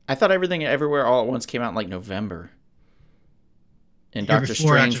 I thought Everything Everywhere All at Once came out in like November. And Doctor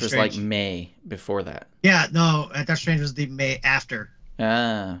Strange was like May before that. Yeah, no, Doctor Strange was the May after.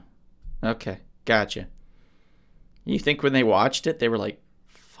 Ah, okay, gotcha. You think when they watched it, they were like,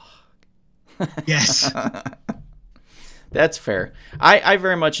 fuck. Yes. That's fair. I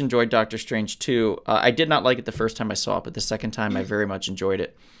very much enjoyed Doctor Strange too. I did not like it the first time I saw it, but the second time I very much enjoyed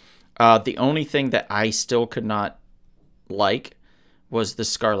it. The only thing that I still could not like was the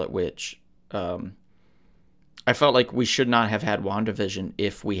Scarlet Witch. I felt like we should not have had WandaVision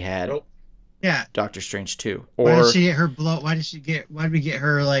if we had Doctor Strange 2. Or why did she get her blow? Why did we get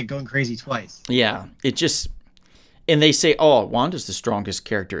her like going crazy twice? Yeah, it just, and they say, oh, Wanda's the strongest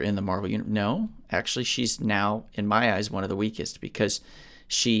character in the Marvel universe. No, actually, she's now, in my eyes, one of the weakest because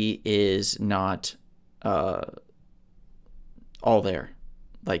she is not all there.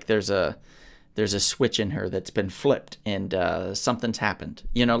 Like there's a switch in her that's been flipped and something's happened.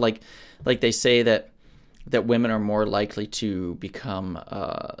 Like they say that women are more likely to become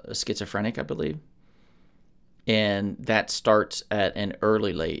schizophrenic, I believe. And that starts at an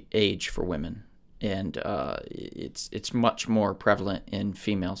late age for women. And it's much more prevalent in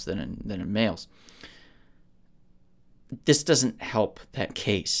females than in males. This doesn't help that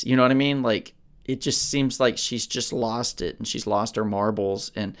case. You know what I mean? Like, it just seems like she's just lost it and she's lost her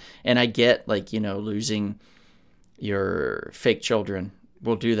marbles. And I get, like, losing your fake children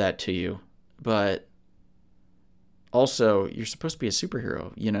will do that to you, but also you're supposed to be a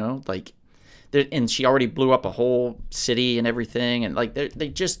superhero, you know, like, and she already blew up a whole city and everything, and like they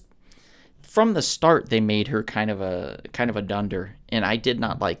just from the start they made her kind of a dunder, and I did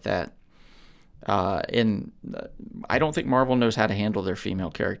not like that. And I don't think Marvel knows how to handle their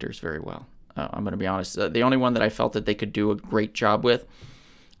female characters very well. I'm going to be honest. The only one that I felt that they could do a great job with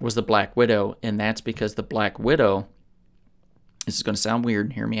was the Black Widow, and that's because the Black Widow, this is going to sound weird,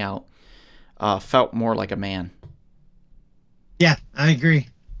 and hear me out, felt more like a man. Yeah, I agree.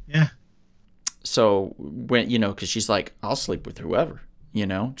 Yeah. So when, you know, because she's like, I'll sleep with whoever, you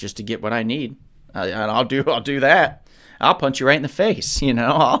know, just to get what I need, and I'll do that. I'll punch you right in the face, you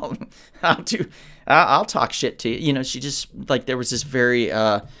know. I'll talk shit to you, you know. She just, like, there was this very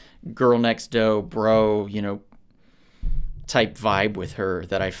girl next door, bro, you know, type vibe with her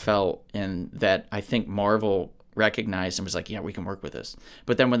that I felt, and that I think Marvel recognized and was like, yeah, we can work with this.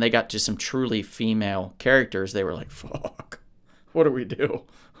 But then when they got to some truly female characters, they were like, fuck, what do we do?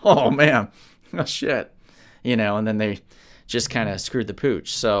 Oh man, oh shit, you know. And then they just kind of screwed the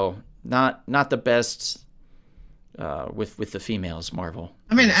pooch. So not the best with the females. Marvel.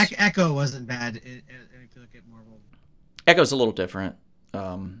 I mean, Echo wasn't bad. If you look at Marvel, Echo's a little different.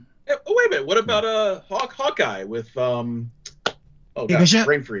 Yeah, oh, wait a minute. What about Hawkeye with oh Kate Bishop?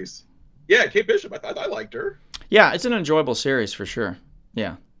 Brain freeze. Yeah, Kate Bishop. I liked her. Yeah, it's an enjoyable series for sure.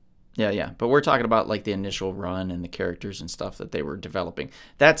 Yeah. But we're talking about like the initial run and the characters and stuff that they were developing.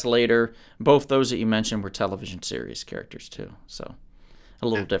 That's later. Both those that you mentioned were television series characters too. So a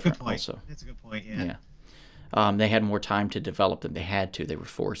little different also. That's a good point. Yeah. They had more time to develop them. They had to. They were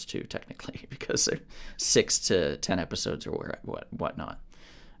forced to, technically, because they're 6 to 10 episodes or whatnot.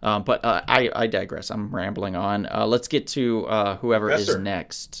 But I digress. I'm rambling on. Let's get to whoever Professor. is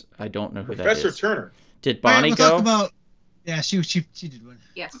next. I don't know who Professor that is. Turner. Did Bonnie go? Talk about, yeah, she did one.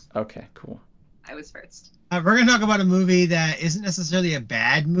 Yes, Okay, cool. I was first. We're going to talk about a movie that isn't necessarily a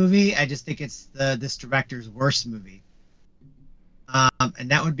bad movie. I just think it's this director's worst movie. And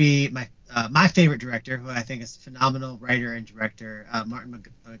that would be my favorite director, who I think is a phenomenal writer and director, Martin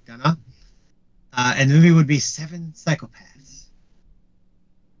McDonagh. And the movie would be Seven Psychopaths.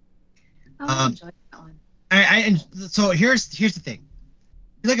 Oh, I enjoyed that one. And so here's the thing.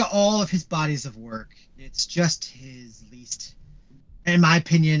 If you look at all of his bodies of work, it's just his least. In my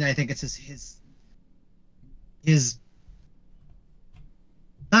opinion, I think it's his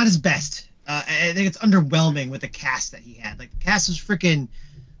not his best. I think it's underwhelming with the cast that he had. Like, the cast was freaking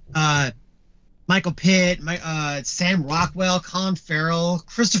Michael Pitt, Sam Rockwell, Colin Farrell,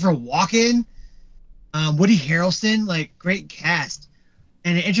 Christopher Walken, Woody Harrelson. Like, great cast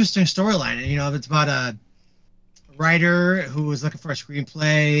and an interesting storyline. And, you know, it's about a writer who was looking for a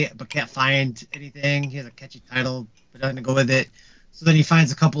screenplay but can't find anything. He has a catchy title but doesn't go with it. So then he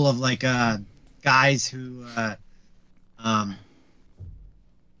finds a couple of like guys who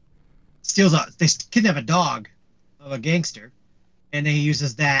they kidnap a dog of a gangster, and then he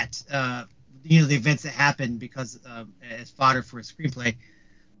uses that the events that happen because as fodder for a screenplay.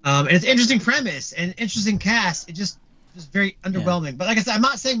 And it's an interesting premise and interesting cast. It just very underwhelming. Yeah. But like I said, I'm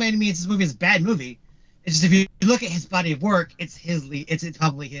not saying by any means this movie is a bad movie. It's just if you look at his body of work, it's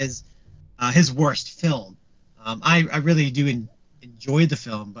probably his worst film. I really do enjoy the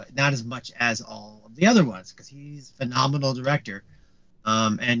film, but not as much as all of the other ones, because he's a phenomenal director.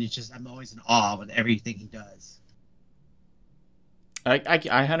 And it's just, I'm always in awe with everything he does. I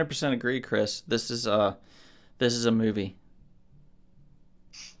 100% agree, Chris. This is a movie.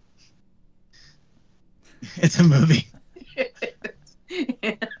 It's a movie.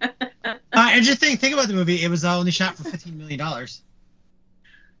 And just think about the movie. It was only shot for $15 million.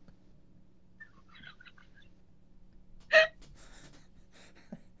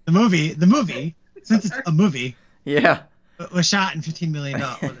 The movie, since it's a movie, yeah, was shot in $15 million.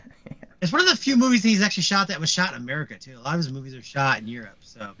 It's one of the few movies that he's actually shot that was shot in America too. A lot of his movies are shot in Europe.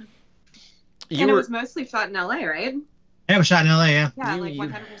 So. It was mostly shot in LA, right? Yeah, it was shot in LA. Yeah. Yeah, like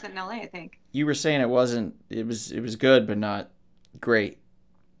 100% in LA, I think. You were saying it wasn't. It was good, but not great.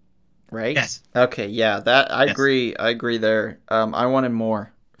 Right? Yes. Okay. Yeah. That I agree. I agree there. I wanted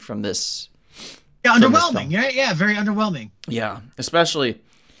more from this. Yeah, underwhelming. Yeah, very underwhelming. Yeah, especially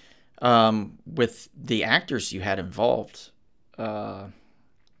with the actors you had involved. Wow.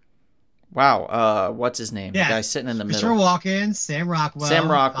 What's his name? Yeah. The guy sitting in the Christopher middle. Walken, Sam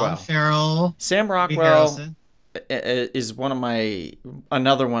Rockwell. Colin Farrell. Sam Rockwell is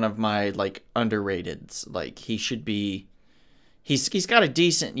another one of my like underrateds. Like, he should be. He's got a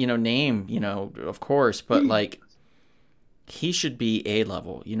decent, name, of course, but like, he should be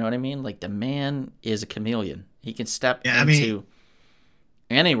A-level. You know what I mean? Like, the man is a chameleon. He can step into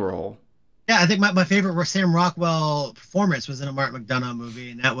any role. Yeah, I think my favorite Sam Rockwell performance was in a Mark McDonagh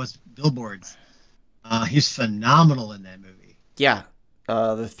movie, and that was Billboards. He's phenomenal in that movie. Yeah,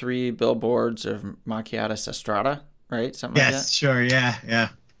 the 3 billboards of Macchiatus Estrada, right? Something like that. Yes, sure, yeah.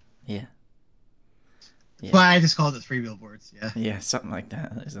 Yeah. That's why I just called it 3 billboards. Yeah. Yeah, something like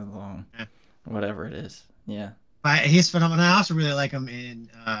that. It's a long, whatever it is. Yeah. But he's phenomenal. I also really like him in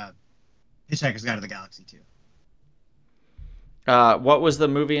Hitchhiker's Guide to the Galaxy too. What was the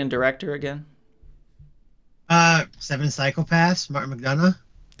movie and director again? 7 Psychopaths, Martin McDonagh.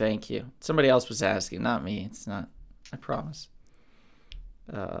 Thank you. Somebody else was asking, not me. It's not. I promise.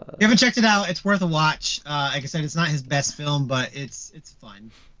 If you haven't checked it out, it's worth a watch. Like I said, it's not his best film, but it's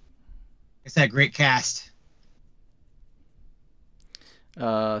fun. It's that great cast.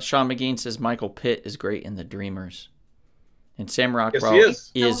 Sean McGean says Michael Pitt is great in The Dreamers. And Sam Rockwell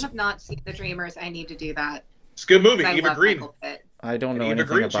yes, he I still have not seen The Dreamers. I need to do that. It's a good movie. I Eva love Green. Michael Pitt. I don't know Eva anything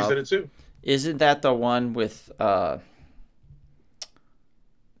Green, about. she's in it too. Isn't that the one with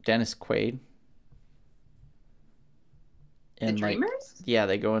Dennis Quaid? The Dreamers? Yeah,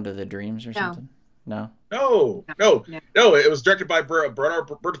 they go into the dreams or something. No. No. It was directed by Bernard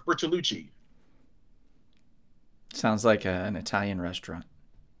Bertolucci. Sounds like an Italian restaurant.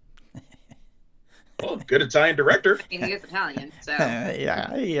 Well, good Italian director. I mean, he is Italian, so.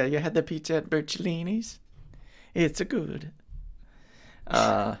 Yeah. You had the pizza at Bertolini's. It's a good.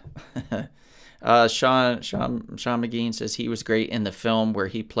 Sean McGean says he was great in the film where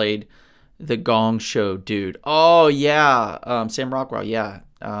he played the Gong Show dude. Oh yeah, Sam Rockwell. Yeah.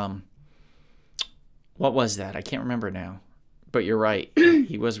 What was that? I can't remember now. But you're right.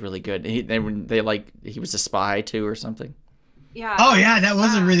 He was really good. He was a spy too or something. Yeah. Oh yeah, that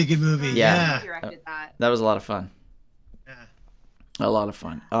was a really good movie. Yeah. He directed that. That was a lot of fun. Yeah. A lot of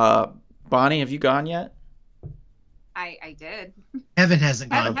fun. Bonnie, have you gone yet? I did. Kevin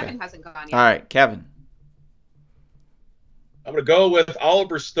hasn't gone. Kevin hasn't gone yet. All right, Kevin. I'm going to go with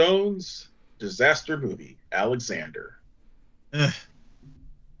Oliver Stone's disaster movie, Alexander. Ugh.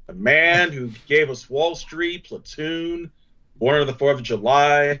 The man who gave us Wall Street, Platoon, Born on the 4th of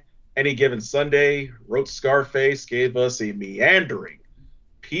July, Any Given Sunday, wrote Scarface, gave us a meandering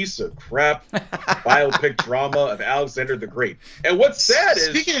piece of crap biopic drama of Alexander the Great. And what's sad is...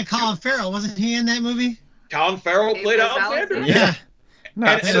 Speaking of Colin Farrell, wasn't he in that movie? Colin Farrell played was Alexander. Yeah.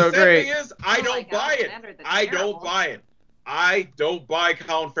 Not And so the sad great. thing is, I don't buy it. Alexander the I Terrible. don't buy it. I don't buy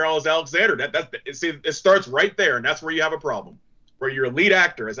Colin Farrell as Alexander. It starts right there, and that's where you have a problem. Where you're a lead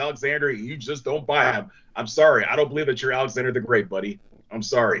actor as Alexander, you just don't buy him. I'm sorry, I don't believe that you're Alexander the Great, buddy. I'm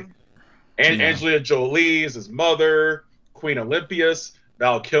sorry. And Yeah. Angelina Jolie is his mother. Queen Olympias.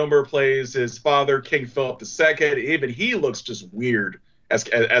 Val Kilmer plays his father, King Philip II. Even he looks just weird as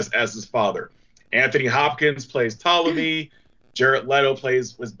his father. Anthony Hopkins plays Ptolemy. Jared Leto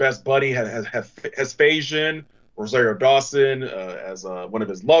plays his best buddy, Hesphasion. Rosario Dawson as one of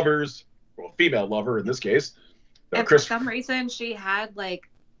his lovers, well, female lover in this case. And for some reason, she had like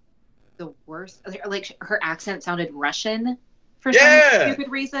the worst. Like her accent sounded Russian for some stupid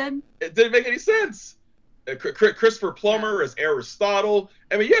reason. It didn't make any sense. Christopher Plummer as Aristotle.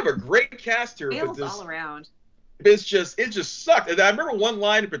 I mean, you have a great cast here, Fails but all around. it just sucked. And I remember one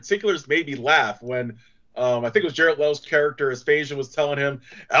line in particular that made me laugh when I think it was Jared Leto's character, Vespasian, was telling him,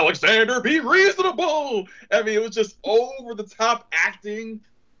 "Alexander, be reasonable." I mean, it was just over the top acting.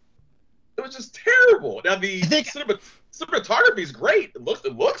 It was just terrible. Now the cinematography is great. It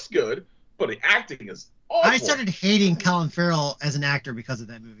looks good, but the acting is awful. I started hating Colin Farrell as an actor because of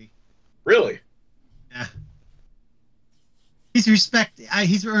that movie. Really? Yeah.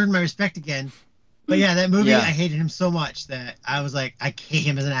 He's earned my respect again. But yeah, that movie, Yeah. I hated him so much that I was like, I hate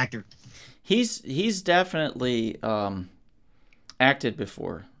him as an actor. He's definitely acted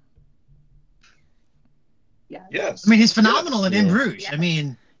before. Yeah. Yes. I mean, he's phenomenal in Bruges. Yeah. I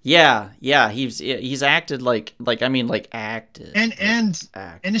mean, Yeah, he's acted like acted. and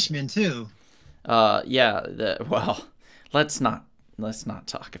act. Enishman too. Well, let's not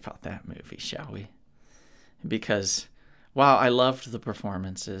talk about that movie, shall we? Because wow, I loved the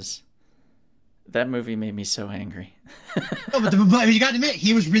performances. That movie made me so angry. No, but you got to admit,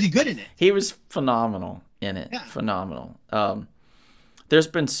 he was really good in it. He was phenomenal in it. Yeah. Phenomenal. There's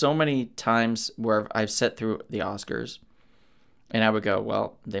been so many times where I've sat through the Oscars and I would go,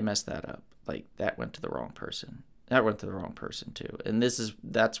 well, they messed that up. Like, that went to the wrong person. That went to the wrong person, too. And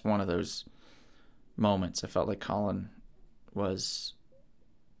that's one of those moments. I felt like Colin was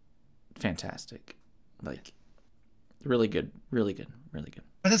fantastic. Like, really good, really good, really good.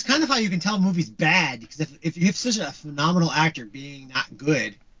 But that's kind of how you can tell a movie's bad, because if you have such a phenomenal actor being not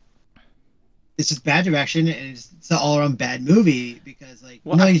good, it's just bad direction, and it's an all around bad movie because like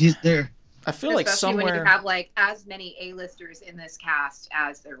Well, they're. I feel like Especially when you somewhere. have like as many A-listers in this cast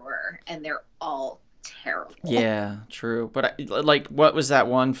as there were, and they're all terrible. Yeah, true. But like, what was that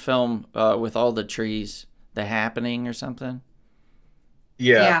one film with all the trees? The Happening or something?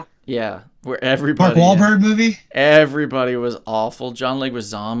 Yeah. Yeah, where Mark everybody. Wahlberg movie. Everybody was awful. John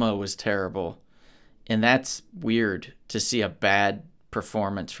Leguizamo was terrible, and that's weird to see a bad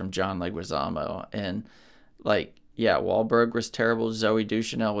performance from John Leguizamo. And like, yeah, Wahlberg was terrible. Zoe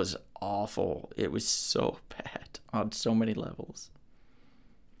Deschanel was awful. It was so bad on so many levels.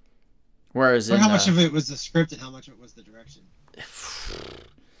 Whereas Or in, how much of it was the script and how much of it was the direction?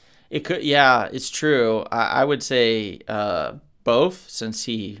 it could, yeah, it's true. I would say both, since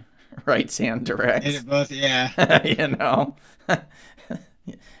he writes and directs. And it both, yeah. You know,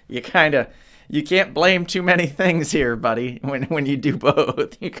 you can't blame too many things here, buddy. When you do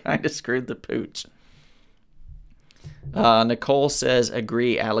both, you kind of screwed the pooch. Nicole says,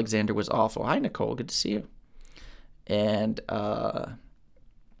 agree, Alexander was awful. Hi, Nicole. Good to see you. And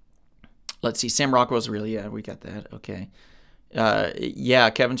let's see. Sam Rockwell's really, yeah, we got that. Okay. Yeah,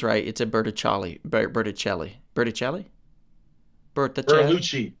 Kevin's right. It's a Berticelli. Berticelli. Berticelli?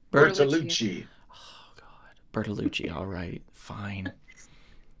 Bertolucci. Bertolucci. Oh, God. Bertolucci. All right. Fine.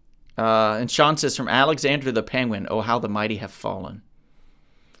 And Sean says, from Alexander the Penguin, oh, how the mighty have fallen.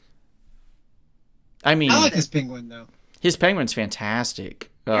 I mean, I like this penguin though. his penguin's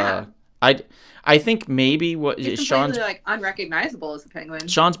fantastic. Yeah. I think maybe what He's Sean's completely like unrecognizable as a penguin.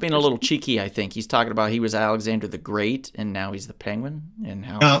 Sean's being a little cheeky. I think he's talking about he was Alexander the Great and now he's the Penguin, and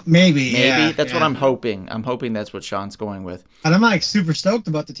how Maybe. maybe that's what yeah. I'm hoping. I'm hoping that's what Sean's going with, And I'm like super stoked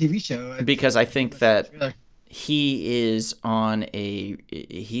about the TV show. because I think that he is on a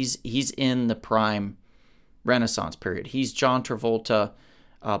he's in the prime Renaissance period. He's John Travolta,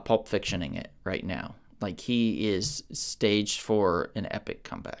 Pulp Fictioning it right now. Like, he is staged for an epic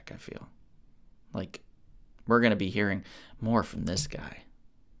comeback. I feel like we're gonna be hearing more from this guy.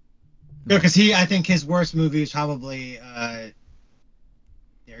 Yeah, because I think his worst movie is probably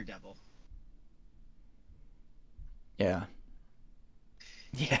Daredevil. Yeah.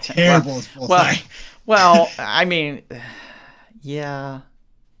 Yeah. Terrible as both Well, sides. well, I mean, yeah,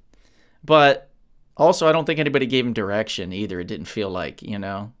 but also I don't think anybody gave him direction either. It didn't feel like,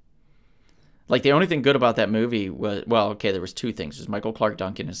 like the only thing good about that movie was, well, okay, there was two things. It was Michael Clark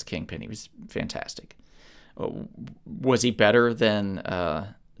Duncan as Kingpin. He was fantastic. Was he better than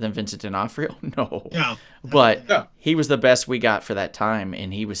Vincent D'Onofrio? No. No. But No. he was the best we got for that time,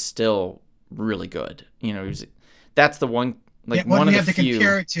 and he was still really good. That's the one, like, Yeah, what one do of you the have to few.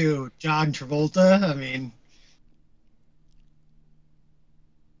 compare it to? John Travolta? I mean,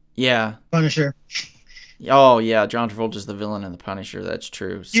 Yeah. Punisher. Oh yeah, John Travolta's the villain in The Punisher. That's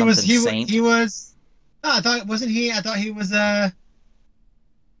true. Something Saint. He was. No, I thought wasn't he? I thought he was the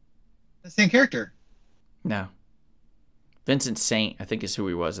same character. No. Vincent Saint, I think, is who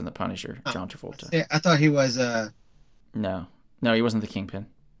he was in The Punisher. Oh, John Travolta. Yeah, I thought he was No, he wasn't the Kingpin.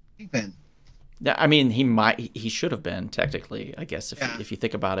 Kingpin. Yeah, I mean, he should have been technically, I guess, Yeah. if you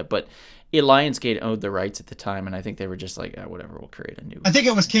think about it. But Lionsgate owned the rights at the time, and I think they were just like, whatever, we'll create a new. I think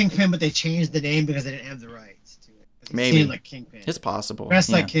it was Kingpin, but they changed the name because they didn't have the rights to it. 'Cause it Maybe. seemed like Kingpin. It's possible. Dressed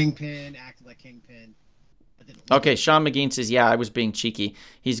yeah. like Kingpin, acted like Kingpin. but didn't look Okay, Sean McGean says, yeah, I was being cheeky.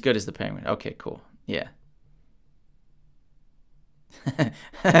 He's good as the Penguin. Okay, cool. Yeah.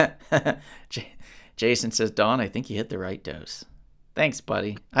 Jason says, Dawn, I think you hit the right dose. Thanks,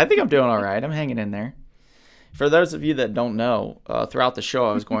 buddy. I think I'm doing all right. I'm hanging in there. For those of you that don't know, throughout the show,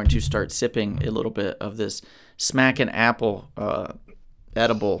 I was going to start sipping a little bit of this Smackin' Apple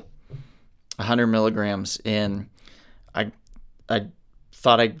edible, 100 milligrams, and I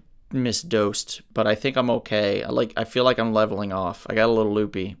thought I misdosed, but I think I'm okay. I feel like I'm leveling off. I got a little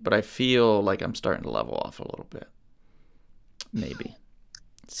loopy, but I feel like I'm starting to level off a little bit. Maybe.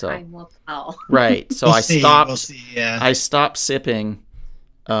 So Time will tell. right. So We'll I see, stopped. We'll see, yeah. I stopped sipping,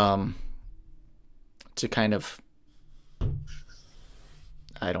 to kind of,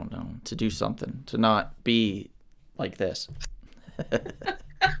 I don't know, to do something, to not be like this.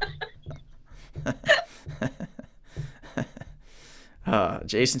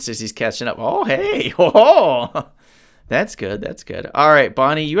 Jason says he's catching up. Oh, hey. Oh, that's good. That's good. All right,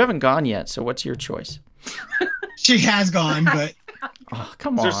 Bonnie, you haven't gone yet, so what's your choice? She has gone, but Oh,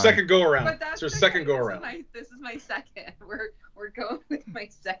 come It's on. her second go around. But that's It's her second okay. go around. This is my second. We're going with my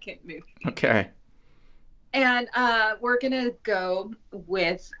second movie. Okay. And we're gonna go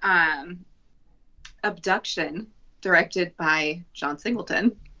with Abduction, directed by John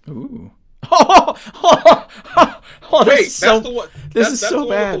Singleton. Ooh. Oh, Wait, this is so, that's the one. this That's is the so one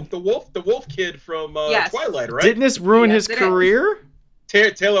bad. with the wolf kid from Yes. Twilight, right? Didn't this ruin Yes, his it is. career?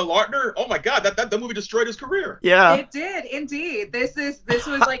 Taylor Lautner. Oh my God, that movie destroyed his career. Yeah. It did indeed. This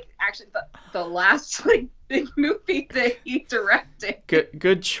was like actually the last like big movie that he directed.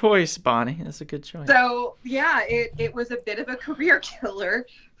 Good choice, Bonnie. That's a good choice. So yeah, it was a bit of a career killer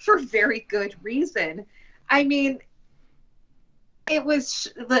for very good reason. I mean, it was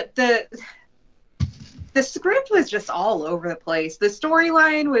the script was just all over the place. The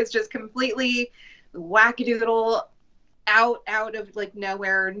storyline was just completely wackadoodle, out of like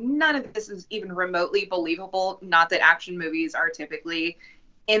nowhere. None of this is even remotely believable. Not that action movies are typically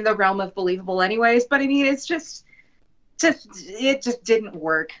in the realm of believable anyways, but I mean, it's just it just didn't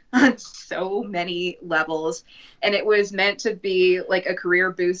work on so many levels. And it was meant to be like a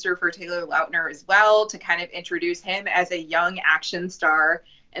career booster for Taylor Lautner as well, to kind of introduce him as a young action star.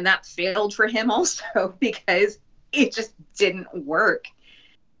 And that failed for him also because it just didn't work.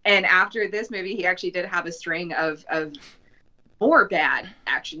 And after this movie, he actually did have a string of more bad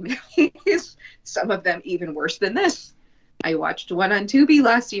action movies, some of them even worse than this. I watched one on Tubi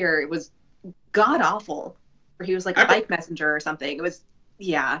last year. It was god awful. Where he was like a bike messenger or something. It was,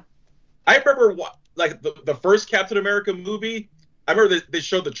 yeah. I remember like the first Captain America movie. I remember they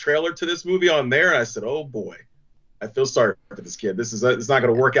showed the trailer to this movie on there, and I said, "Oh boy, I feel sorry for this kid. It's not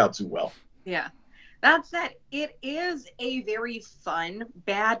going to work out too well." Yeah, that said, it is a very fun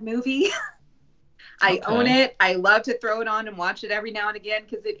bad movie. I own it. I love to throw it on and watch it every now and again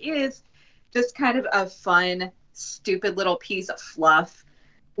because it is just kind of a fun, stupid little piece of fluff.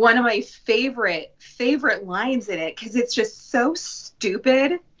 One of my favorite lines in it, because it's just so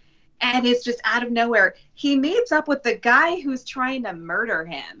stupid and it's just out of nowhere. He meets up with the guy who's trying to murder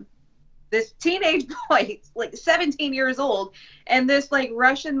him. This teenage boy, like 17 years old, and this like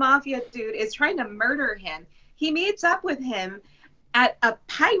Russian mafia dude is trying to murder him. He meets up with him at a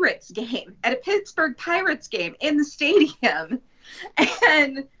Pirates game, at a Pittsburgh Pirates game in the stadium.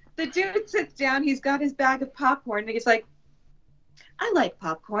 And the dude sits down, he's got his bag of popcorn, and he's like, "I like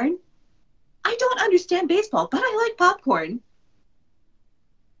popcorn. I don't understand baseball, but I like popcorn."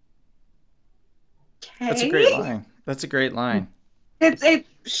 Okay. That's a great line. That's a great line. It's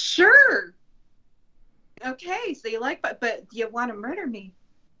sure. Okay, so you like, but you want to murder me,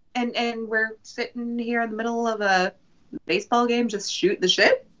 and we're sitting here in the middle of a baseball game, just shoot the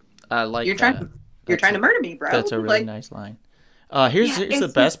shit. I like you're that. You're trying to murder me, bro. That's a really nice line. Here's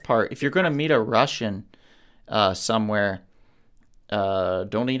the best part. If you're gonna meet a Russian somewhere,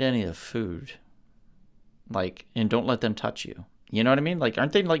 don't eat any of the food. Like, and don't let them touch you. You know what I mean? Like,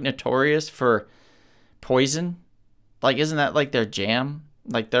 aren't they like notorious for poison? Like, isn't that like their jam?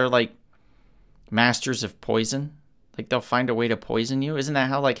 Like, they're like masters of poison. Like, they'll find a way to poison you. Isn't that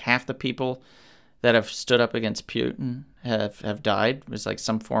how like half the people that have stood up against Putin have died? It was like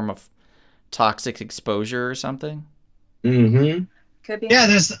some form of toxic exposure or something. Mm-hmm. Could be. Yeah,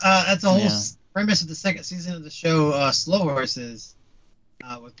 there's that's the whole premise of the second season of the show, Slow Horses,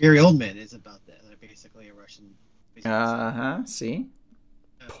 with Gary Oldman, is about that. They're basically a Russian. See,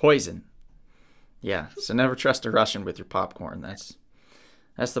 poison. Yeah, so never trust a Russian with your popcorn. That's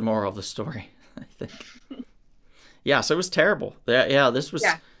the moral of the story, I think. Yeah, so it was terrible. Yeah, this was.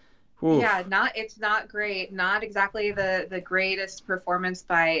 Yeah. Oof. Yeah, it's not great. Not exactly the greatest performance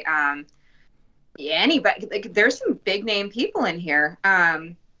by anybody. Like, there's some big name people in here.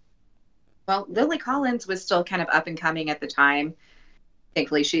 Well, Lily Collins was still kind of up and coming at the time.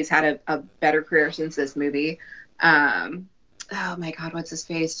 Thankfully, she's had a better career since this movie. Oh my God, what's his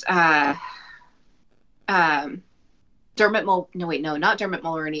face? Not Dermot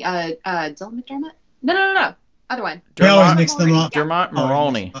Mulroney. Dylan McDermott? No. Other one. They always mix them up. Dermot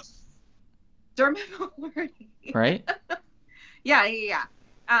Mulroney. Dermot Mulroney. Right? Yeah.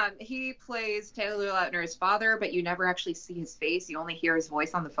 He plays Taylor Lautner's father, but you never actually see his face. You only hear his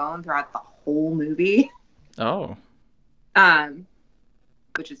voice on the phone throughout the whole movie. Oh.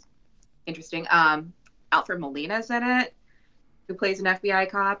 Which is interesting. Alfred Molina's in it, who plays an FBI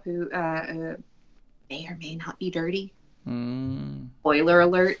cop who may or may not be dirty. Spoiler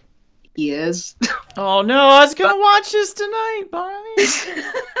alert, he is. Oh no, I was gonna watch this tonight, Bonnie.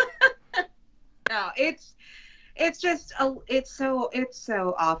 No, it's just it's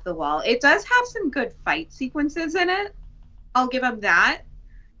so off the wall. It does have some good fight sequences in it. I'll give him that,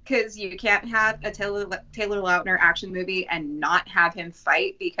 because you can't have a Taylor Lautner action movie and not have him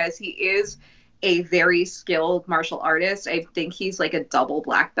fight, because he is a very skilled martial artist. I think he's like a double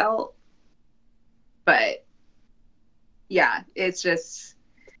black belt. But yeah, it's just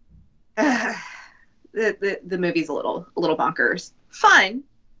the movie's a little bonkers. Fun,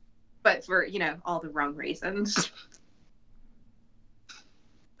 but for, all the wrong reasons.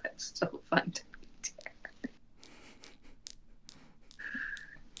 That's so fun to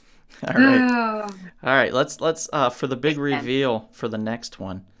All right. All right. Let's for the big reveal for the next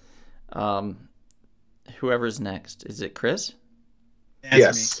one. Whoever's next. Is it Chris?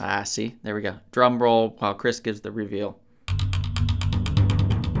 Yes. Ah, see. There we go. Drum roll while Chris gives the reveal.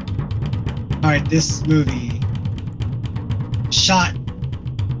 All right, this movie shot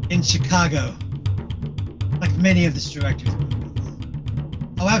in Chicago, like many of this director's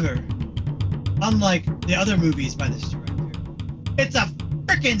movies. However, unlike the other movies by this director, it's a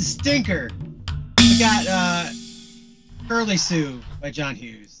freaking stinker. We got Curly Sue by John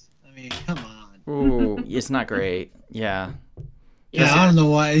Hughes. I mean, come on. Ooh, it's not great. Yeah. Yeah, I don't know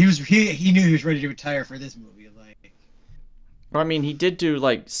why. He knew he was ready to retire for this movie. Like, well, I mean, he did do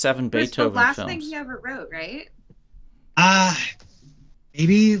like 7 Beethoven the last films. thing he ever wrote, right?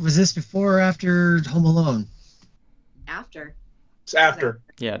 Maybe was this before or after Home Alone? After. It's after.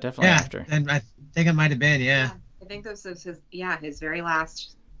 Yeah, definitely after. And I think it might have been, yeah. I think this was his very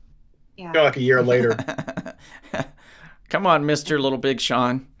last. Yeah. Like a year later. Come on, Mr. Little Big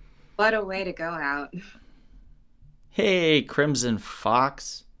Sean. What a way to go out. Hey, Crimson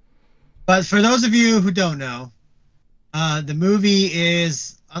Fox. But for those of you who don't know, the movie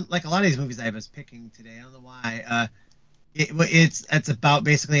is like a lot of these movies I was picking today. I don't know why. It's about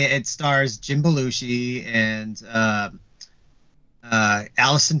basically it stars Jim Belushi and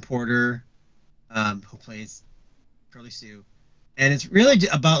Allison Porter, who plays Curly Sue, and it's really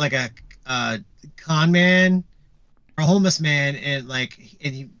about like a con man or a homeless man, and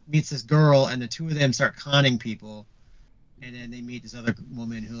he meets this girl, and the two of them start conning people. And then they meet this other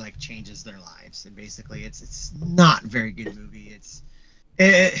woman who like changes their lives, and basically it's not a very good movie. It's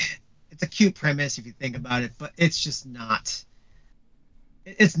a cute premise if you think about it, but it's just not.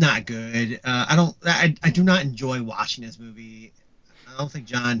 It's not good. I do not enjoy watching this movie. I don't think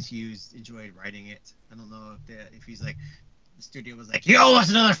John Hughes enjoyed writing it. I don't know if he's like the studio was like, you owe us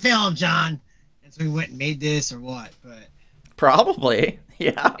another film, John, and so he went and made this or what. But probably,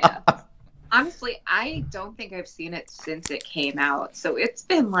 yeah. Honestly, I don't think I've seen it since it came out. So it's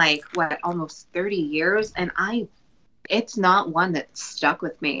been like, almost 30 years, and it's not one that stuck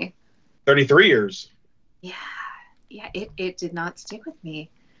with me. 33 years. Yeah, it did not stick with me.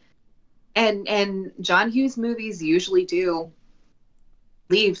 And John Hughes movies usually do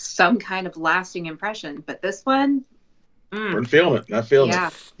leave some kind of lasting impression, but this one, We're feeling it. Not feeling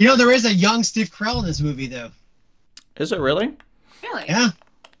it. There is a young Steve Carell in this movie, though. Is it really? Really? Yeah.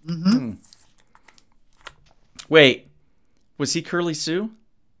 Mm-hmm. Wait, was he Curly Sue?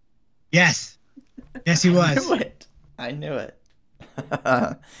 Yes. Yes, he was. I knew it.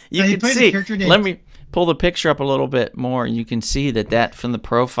 You can see. Let me pull the picture up a little bit more, and you can see that from the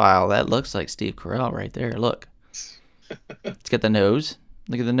profile, that looks like Steve Carell right there. Look. Let's get the nose.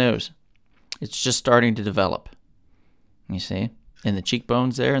 Look at the nose. It's just starting to develop. You see? And the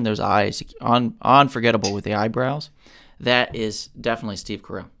cheekbones there, and those eyes. Unforgettable with the eyebrows. That is definitely Steve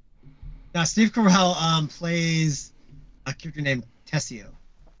Carell. Now, Steve Carell plays a character named Tessio.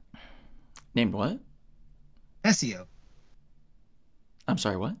 Named what? Tessio. I'm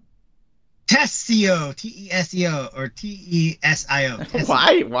sorry, what? Tessio. T-E-S-E-O or T-E-S-I-O.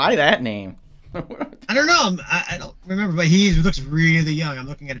 Why that name? I don't know. I don't remember, but he looks really young. I'm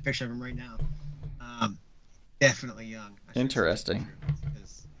looking at a picture of him right now. Definitely young. Interesting.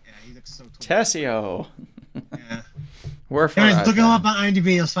 Yeah, he looks so tall. Tessio. Yeah. Look him up on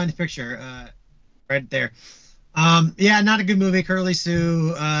IMDb. You'll find the picture right there. Yeah, not a good movie. Curly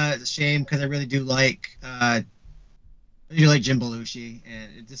Sue. It's a shame because I really do like Jim Belushi,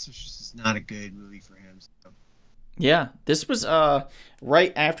 and this was just not a good movie for him. So. Yeah, this was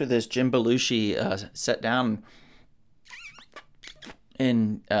right after this. Jim Belushi sat down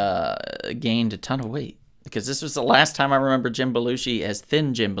and gained a ton of weight, because this was the last time I remember Jim Belushi as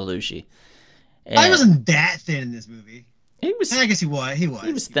thin Jim Belushi. And I wasn't that thin in this movie. He was. I guess he was. He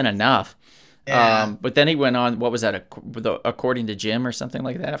was thin enough. Yeah. But then he went on. What was that? According to Jim or something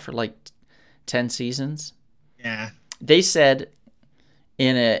like that, for like 10 seasons. Yeah. They said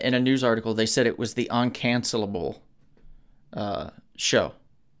in a news article, they said it was the uncancelable show.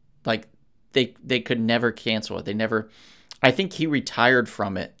 Like they could never cancel it. They never. I think he retired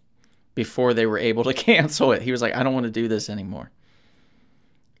from it before they were able to cancel it. He was like, I don't want to do this anymore.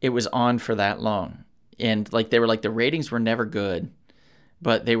 It was on for that long. And like they were like, the ratings were never good,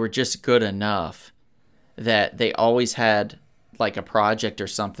 but they were just good enough that they always had like a project or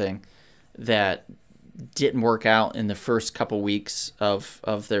something that didn't work out in the first couple weeks of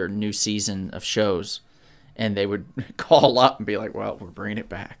their new season of shows. And they would call up and be like, well, we're bringing it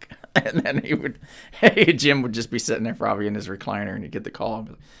back. And then Jim would just be sitting there probably in his recliner, and he'd get the call and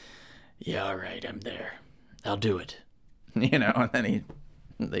be like, yeah, all right, I'm there. I'll do it. And then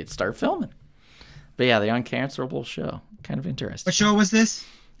they'd start filming. But yeah, the Uncancelable show. Kind of interesting. What show was this?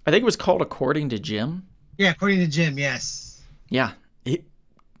 I think it was called According to Jim. Yeah, According to Jim, yes. Yeah. It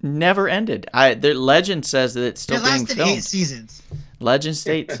never ended. The legend says that it's still being filmed. It lasted 8 seasons. Legend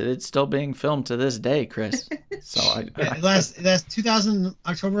states that it's still being filmed to this day, Chris. So it lasts 2000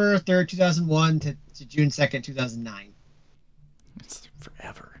 October 3rd, 2001 to June 2nd, 2009. It's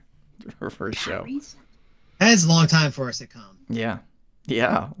forever for a show. That is a long time for a sitcom. Yeah.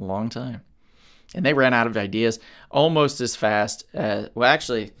 Yeah, long time. And they ran out of ideas almost as fast as,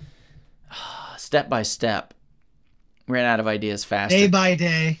 step by step, ran out of ideas faster. Day by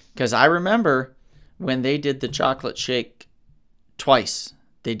day. Because I remember when they did the chocolate shake twice.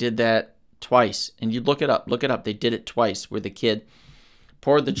 They did that twice. And you look it up. They did it twice, where the kid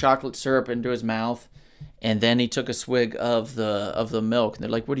poured the chocolate syrup into his mouth, and then he took a swig of the milk. And they're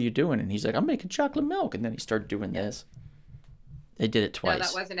like, what are you doing? And he's like, I'm making chocolate milk. And then he started doing this. They did it twice. No,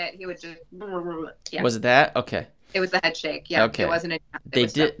 that wasn't it. He would just. Yeah. Was it that? Okay. It was the head shake. Yeah. Okay. It wasn't it. They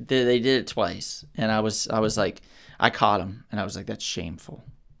did it twice, and I was like, I caught him, and I was like, that's shameful.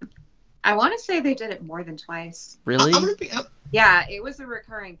 I want to say they did it more than twice. Really? Yeah, it was a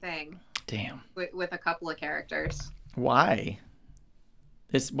recurring thing. Damn. With a couple of characters. Why?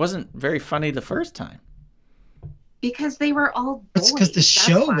 This wasn't very funny the first time. Because they were all boys. It's because the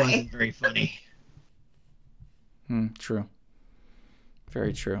show wasn't very funny. True.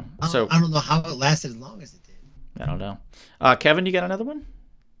 Very true. I don't know how it lasted as long as it did. I don't know. Kevin, you got another one?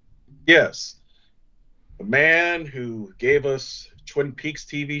 Yes. The man who gave us Twin Peaks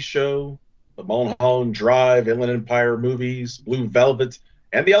TV show, the Mulholland Drive, Inland Empire movies, Blue Velvet,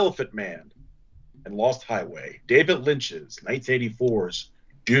 and The Elephant Man, and Lost Highway. David Lynch's 1984's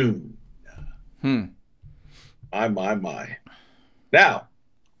Dune. My. Now,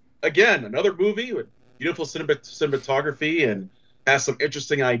 again, another movie with beautiful cinematography and has some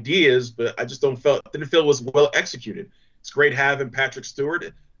interesting ideas, but I just didn't feel it was well executed. It's great having Patrick Stewart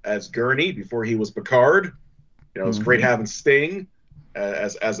as Gurney before he was Picard. It's great having Sting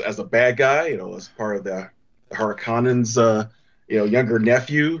as a bad guy. As part of the Harkonnens, younger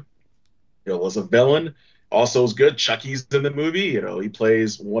nephew. Was a villain. Also is good. Chucky's in the movie. He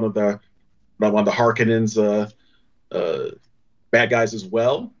plays one of the Harkonnens bad guys as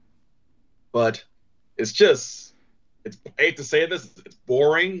well. But it's just. I hate to say this, it's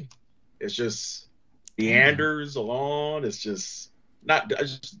boring. It's just meanders along. It's just not. I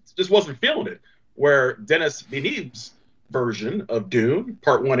just wasn't feeling it. Where Denis Villeneuve's version of Dune,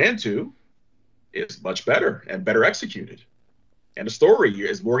 Part 1 and 2, is much better and better executed, and the story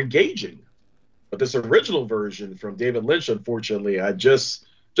is more engaging. But this original version from David Lynch, unfortunately, I just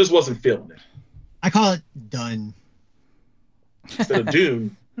wasn't feeling it. I call it done. Instead of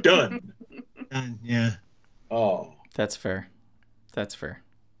Dune, done. Done. Yeah. Oh. That's fair.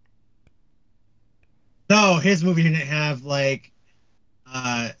 No, his movie didn't have what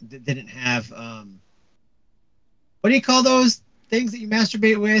do you call those things that you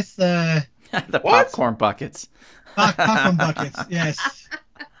masturbate with? The popcorn buckets. Popcorn buckets, yes.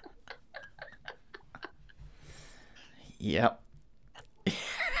 Yep.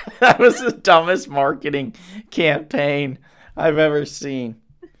 That was the dumbest marketing campaign I've ever seen.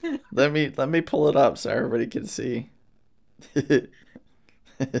 Let me pull it up so everybody can see.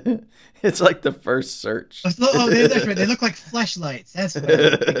 It's like the first search. Oh, they're different. They look like fleshlights. That's what I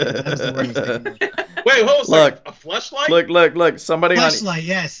was thinking. That was the word I was thinking of. Wait, hold on. Look, a fleshlight? Look. Somebody fleshlight,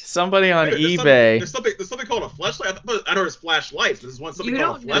 yes. Somebody on eBay. There's something called a fleshlight. I know it's flashlights. There's something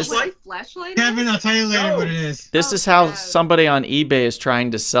called a fleshlight. Fleshlight? Kevin, I'll tell you later what it is. This is how somebody on eBay is trying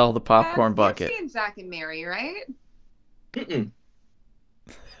to sell the popcorn bucket. You've seen Zack and Mary, right? Mm-mm.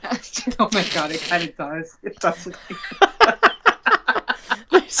 Oh my god, it kind of does. It does look like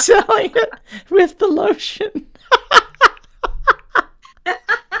They're selling it with the lotion.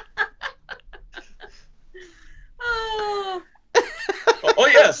 Oh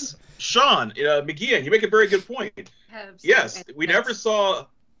yes, Sean McGeehan, you make a very good point. Yes, we never saw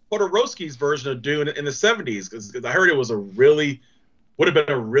Podorowski's version of Dune in the 70s because I heard it would have been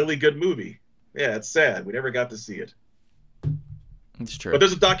a really good movie. Yeah, it's sad we never got to see it. It's true. But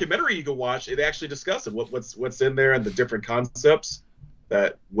there's a documentary you can watch. It actually discusses what's in there and the different concepts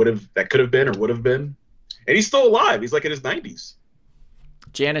that could have been or would have been. And he's still alive. He's like in his 90s.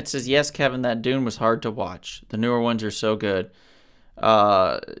 Janet says, yes, Kevin, that Dune was hard to watch. The newer ones are so good.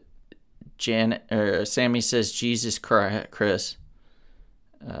 Sammy says, Jesus Chris.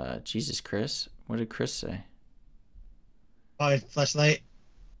 Jesus Chris? What did Chris say? Fleshlight.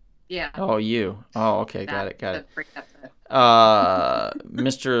 Yeah. Oh, you. Oh, okay. Got it. That's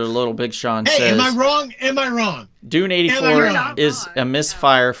Mr. Little Big Sean Hey, says, am I wrong? Am I wrong? Dune Am I 84 wrong? is a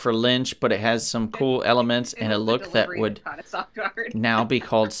misfire for Lynch, but it has some cool elements and a look that would now be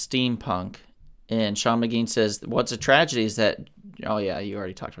called steampunk. And Sean McGean says, what's a tragedy is that, oh yeah, you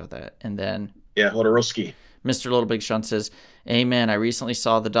already talked about that. And then Jodorowsky. Mr. Little Big Sean says, amen, I recently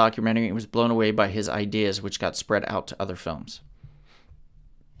saw the documentary and was blown away by his ideas, which got spread out to other films.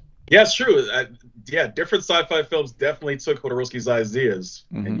 Yeah, it's true. Different sci-fi films definitely took Jodorowsky's ideas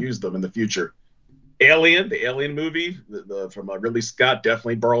and used them in the future. Alien, the Alien movie from Ridley Scott,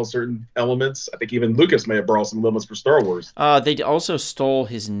 definitely borrowed certain elements. I think even Lucas may have borrowed some elements for Star Wars. They also stole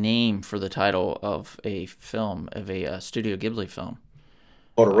his name for the title of a film, of a Studio Ghibli film.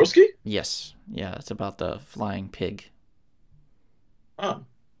 Jodorowsky? Yes. Yeah, it's about the flying pig. Oh.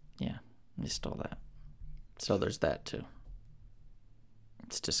 Yeah, they stole that. So there's that too.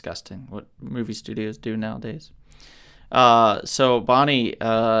 It's disgusting what movie studios do nowadays. So Bonnie,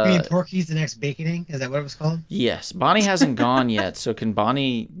 You mean Porky's the Next Baconing? Is that what it was called? Yes, Bonnie hasn't gone yet. So can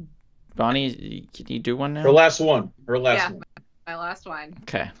Bonnie, can you do one now? Her last one. My last one.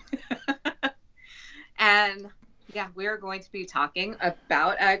 Okay. And yeah, we are going to be talking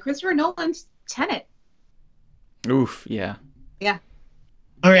about Christopher Nolan's Tenet. Oof. Yeah. Yeah.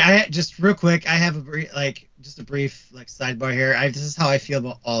 All right, just real quick, I have a brief sidebar here. This is how I feel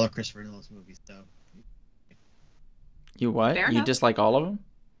about all of Christopher Nolan's movies. So, you what? Fair you enough. dislike all of them?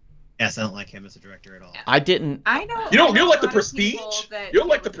 yes, I don't like him as a director at all. I didn't. I know. You don't like The a lot of Prestige? people that You don't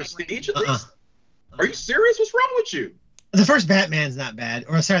like The feel the same way. Prestige at least? Are you serious? What's wrong with you? The first Batman's not bad,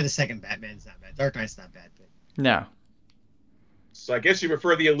 or sorry, the second Batman's not bad. Dark Knight's not bad, but No. So I guess you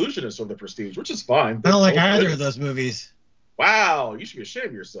prefer The Illusionist over The Prestige, which is fine. I don't like Oh, either goodness. of those movies. Wow, you should be ashamed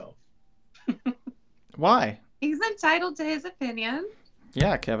of yourself. Why? He's entitled to his opinion.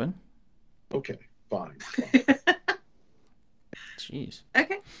 Yeah, Kevin. Okay, fine. Jeez.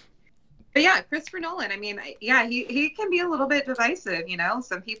 Okay. But yeah, Christopher Nolan, I mean, yeah, he can be a little bit divisive, you know?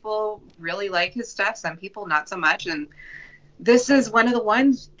 Some people really like his stuff, some people not so much. And this is one of the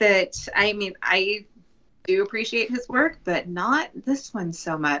ones that, I mean, I do appreciate his work, but not this one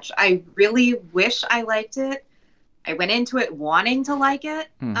so much. I really wish I liked it. I went into it wanting to like it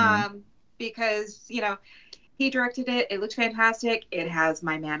because, you know, he directed it. It looked fantastic. It has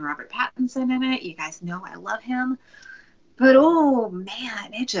my man Robert Pattinson in it. You guys know I love him. But oh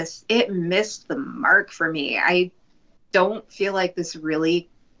man, it missed the mark for me. I don't feel like this really,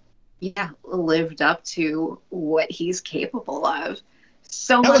 lived up to what he's capable of.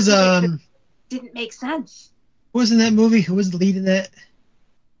 So That much was of it didn't make sense. Who was in that movie? Who was the lead in that?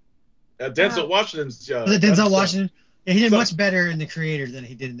 Denzel Washington's. Was it Denzel Washington? Yeah, he did So- much better in The Creator than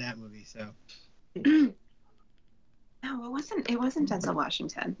he did in that movie. So No, it wasn't Denzel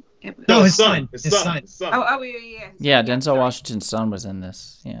Washington. It was, No, his his son. son. His His son. son. yeah. Yeah, Denzel sorry. Washington's son was in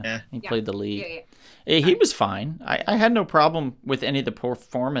this. Yeah. Yeah. He Yeah. played the lead. Yeah. He was fine. I had no problem with any of the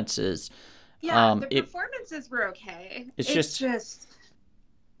performances. Yeah, Um, the performances were okay. it's It's just- just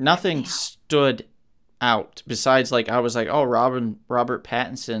Nothing Yeah. stood out besides, like, I was like, oh, Robert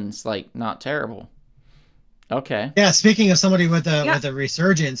Pattinson's, like, not terrible. Okay. yeah, speaking of somebody with a Yeah. with a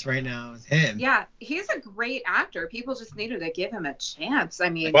resurgence right now, it's him. yeah, he's a great actor. People just needed to give him a chance. I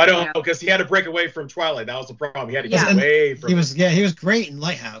mean, But I you don't know, know, because he had to break away from Twilight. That was the problem. He had to get Yeah. away from He was great in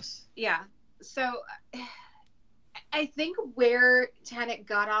Lighthouse. yeah. So I think where Tenet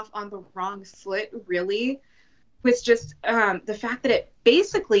got off on the wrong foot really was just the fact that it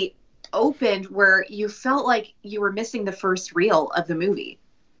basically opened where you felt like you were missing the first reel of the movie.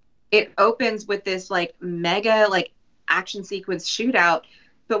 It opens with this like mega like action sequence shootout,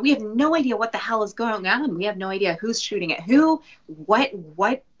 but we have no idea what the hell is going on. We have no idea who's shooting at who,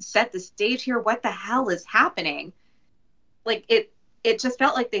 what set the stage here, what the hell is happening. Like it just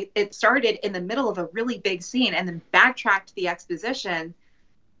felt like it started in the middle of a really big scene and then backtracked the exposition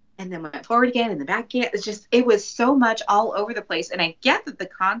and then went forward again and then back again. It was so much all over the place. And I get that the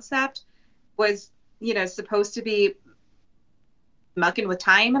concept was, you know, supposed to be mucking with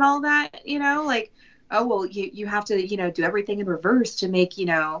time and all that, you know, like, oh, well, you have to, you know, do everything in reverse to make, you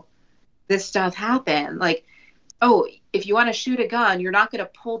know, this stuff happen. Like, oh, if you want to shoot a gun, you're not going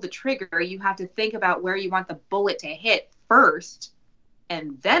to pull the trigger. You have to think about where you want the bullet to hit first,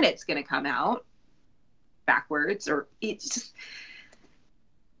 and then it's going to come out backwards. Or it's just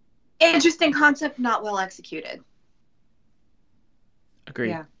interesting concept, not well executed. Agreed.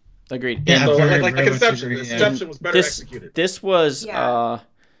 Yeah. Agreed. Yeah, So, very, like the very much conception. agree, The yeah. conception was better executed. This was, Yeah.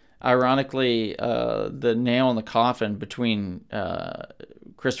 ironically, the nail in the coffin between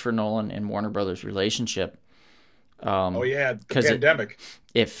Christopher Nolan and Warner Brothers' relationship. Oh yeah, the 'cause pandemic.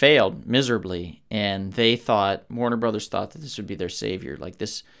 It failed miserably, and Warner Brothers thought that this would be their savior. Like,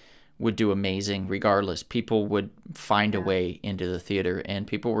 this would do amazing regardless. People would find a way into the theater, and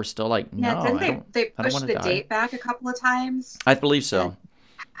people were still like, no, Yeah, didn't they I don't push want the to die. date back a couple of times? I believe so.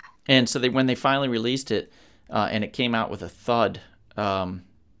 And so when they finally released it, and it came out with a thud,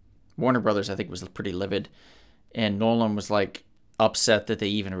 Warner Brothers, I think, was pretty livid, and Nolan was like upset that they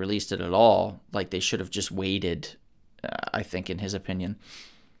even released it at all. Like, they should have just waited, I think, in his opinion.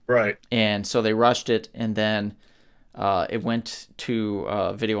 Right. And so they rushed it, and then it went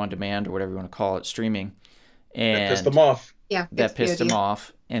to video on demand, or whatever you want to call it, streaming. And that pissed them off. Yeah, that pissed him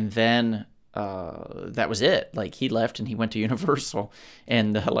off. And then that was it. Like, he left and he went to Universal.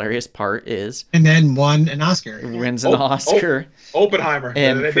 And the hilarious part is, and then won an Oscar. Wins an Oscar. Oppenheimer.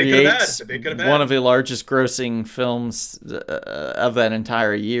 And creates they could have had one of the largest grossing films of that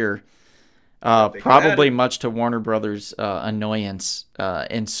entire year. Probably much to Warner Brothers' annoyance,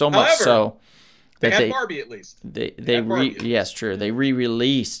 and so much However, so that they had Barbie at least. Yes, true. They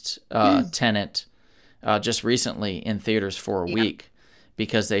re-released Tenet just recently in theaters for a week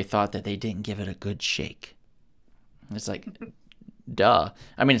because they thought that they didn't give it a good shake. It's like, duh.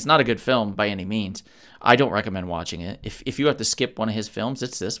 I mean, it's not a good film by any means. I don't recommend watching it. If you have to skip one of his films,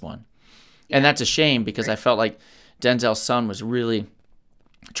 it's this one. And that's a shame, because I felt like Denzel's son was really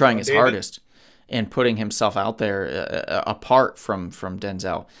trying his hardest and putting himself out there apart from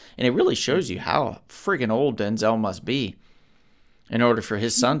Denzel. And it really shows you how friggin' old Denzel must be in order for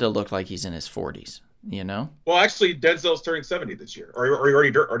his son to look like he's in his 40s, you know? Well, actually, Denzel's turning 70 this year. Or he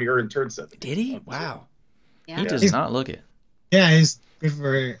already turned 70. Did he? Wow. Yeah. He does not look it. Yeah, he's good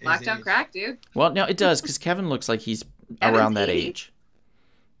for Black don't crack, dude. Well, no, it does, because Kevin looks like he's around that age.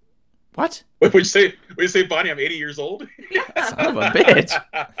 What? Wait, would you say, Bonnie, I'm 80 years old? Son of a bitch.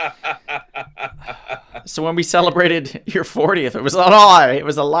 So when we celebrated your 40th, it was a lie. It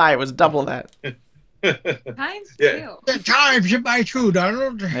was a lie. It was double that. Times two. The times should buy true,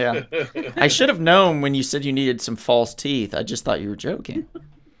 Donald. Yeah. I should have known when you said you needed some false teeth. I just thought you were joking.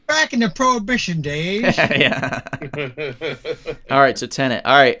 Back in the Prohibition days. Yeah. All right, so Tenet.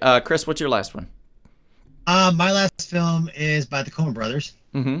 All right, Chris, what's your last one? My last film is by the Coen Brothers.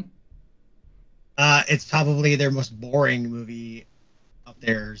 Mm-hmm. It's probably their most boring movie up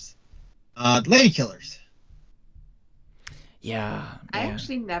theirs. Lady Killers. Yeah. I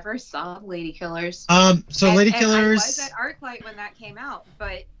actually never saw Lady Killers. Lady Killers. I was at ArcLight when that came out,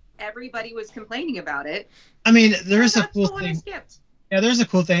 but everybody was complaining about it. I mean, there is a cool the one I thing. skipped. Yeah, there's a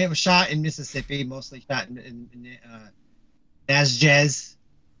cool thing. It was shot in Mississippi, mostly shot in Natchez,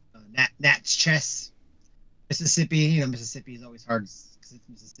 Mississippi. You know, Mississippi is always hard because it's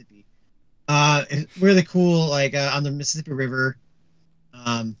Mississippi. It's really cool, like on the Mississippi River.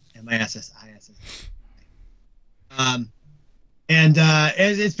 MISSIS. And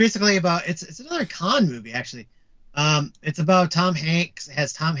it's basically about it's another con movie actually. It's about Tom Hanks. It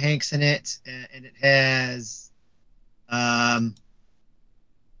has Tom Hanks in it, and it has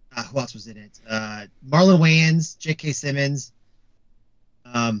who else was in it? Marlon Wayans, J.K. Simmons.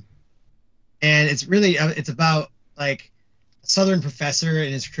 And it's really it's about like a Southern professor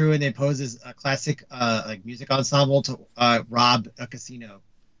and his crew, and they pose as a classic like music ensemble to rob a casino.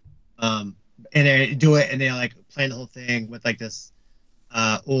 And they do it, and they like plan the whole thing with like this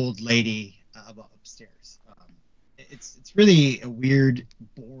old lady upstairs. It's really a weird,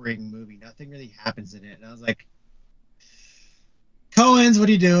 boring movie. Nothing really happens in it, and I was like, Coens, what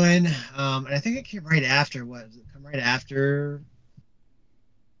are you doing? And I think it came right after. What does it come right after?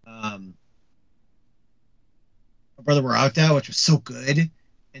 My Brother Were Out There, which was so good,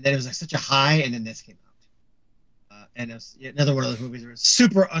 and then it was like such a high, and then this came out, and it was another one of those movies that was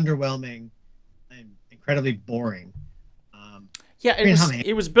super underwhelming and incredibly boring. Yeah,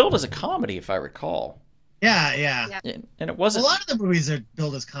 it was billed as a comedy, if I recall. Yeah. And it wasn't. A lot of the movies are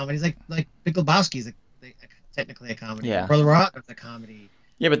billed as comedies, like Big Lebowski is technically a comedy. Yeah. Brother Were Out There is a comedy.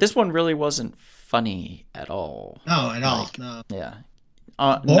 Yeah, but this one really wasn't funny at all. No, at all. No. Yeah.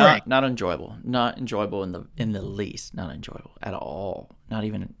 Boring. Not enjoyable. Not enjoyable in the least. Not enjoyable at all. Not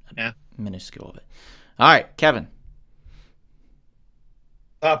even a minuscule of it. All right, Kevin.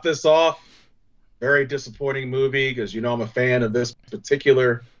 Top this off. Very disappointing movie because I'm a fan of this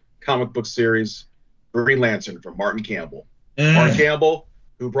particular comic book series, Green Lantern from Martin Campbell. Martin Campbell,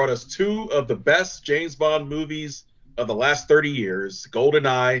 who brought us two of the best James Bond movies of the last 30 years,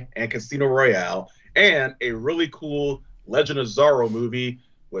 GoldenEye and Casino Royale, and a really cool Legend of Zorro movie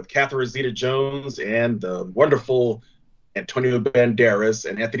with Catherine Zeta-Jones and the wonderful Antonio Banderas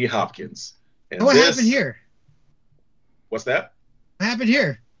and Anthony Hopkins. And what happened here? What's that? What happened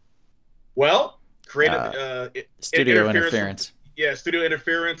here? Well, creative studio interference. Yeah, studio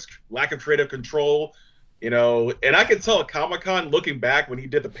interference, lack of creative control. And I can tell at Comic-Con, looking back when he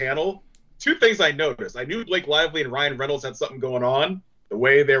did the panel, two things I noticed. I knew Blake Lively and Ryan Reynolds had something going on. The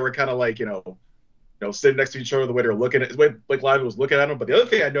way they were kind of like, sitting next to each other, the way they were looking at, the way Blake Lively was looking at him. But the other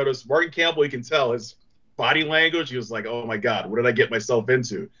thing I noticed, Morgan Campbell, you can tell his body language. He was like, "Oh my God, what did I get myself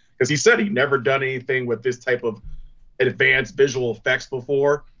into?" Because he said he'd never done anything with this type of advanced visual effects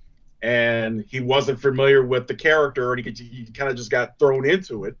before, and he wasn't familiar with the character, and he kind of just got thrown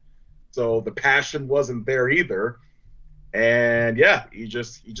into it. So the passion wasn't there either. And yeah, he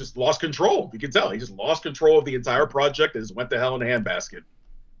just lost control. You can tell he just lost control of the entire project and just went to hell in a handbasket.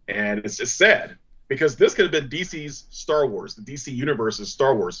 And it's just sad because this could have been DC's Star Wars, the DC Universe's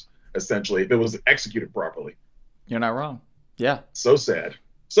Star Wars, essentially, if it was executed properly. You're not wrong. Yeah. So sad.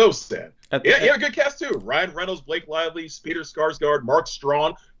 So sad. Yeah, good cast too. Ryan Reynolds, Blake Lively, Peter Skarsgård, Mark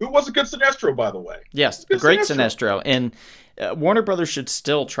Strong, who was a good Sinestro, by the way. Yes, a great Sinestro. And Warner Brothers should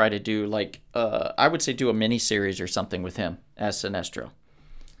still try to do, I would say do a mini-series or something with him as Sinestro.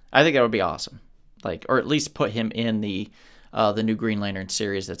 I think that would be awesome. Or at least put him in the new Green Lantern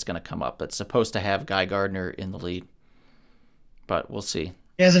series that's going to come up. That's supposed to have Guy Gardner in the lead. But we'll see.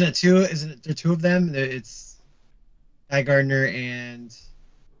 Yeah, isn't there two of them? It's Guy Gardner and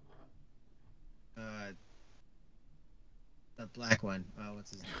the black one.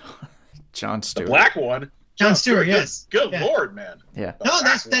 What's his name? John Stewart. The black one? John Stewart, yes. Good Lord, man. Yeah. No,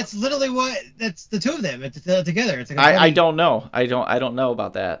 that's literally that's the two of them together. It's I don't know. I don't know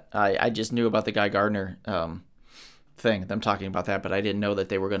about that. I just knew about the Guy Gardner thing, them talking about that, but I didn't know that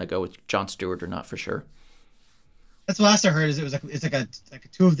they were going to go with John Stewart or not for sure. That's the last I heard. It's like a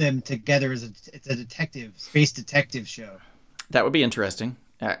two of them together. It's a space detective show. That would be interesting.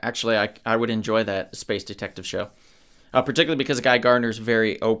 Actually, I would enjoy that space detective show, particularly because Guy Gardner's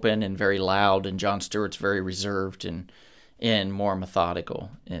very open and very loud, and John Stewart's very reserved and more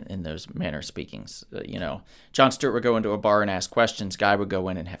methodical in those manner speakings. John Stewart would go into a bar and ask questions. Guy would go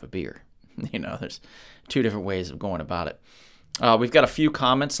in and have a beer. There's two different ways of going about it. We've got a few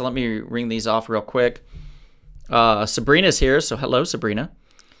comments, so let me ring these off real quick. Sabrina's here, so hello, Sabrina.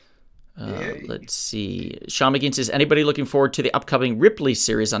 Let's see. Sean McGinn says, anybody looking forward to the upcoming Ripley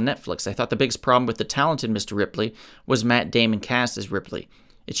series on Netflix? I thought the biggest problem with the talented Mr. Ripley was Matt Damon cast as Ripley.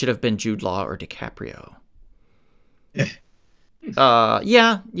 It should have been Jude Law or DiCaprio.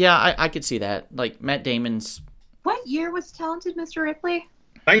 I could see that. Like Matt Damon's... What year was Talented Mr. Ripley?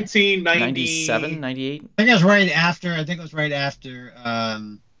 1997, 98? I think it was right after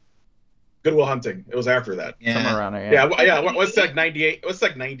Good Will Hunting. It was after that. Yeah. Somewhere around there, yeah. Yeah. What's like 98? What's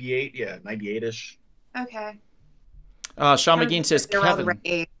like 98? Yeah, 98-ish. Okay. Sean McGinn says,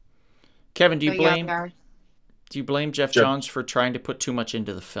 Kevin, do you blame Jeff Johns for trying to put too much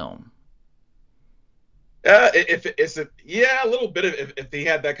into the film? A little bit of if he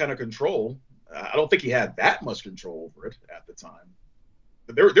had that kind of control. I don't think he had that much control over it at the time.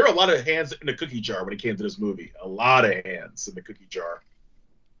 There are a lot of hands in the cookie jar when it came to this movie. A lot of hands in the cookie jar.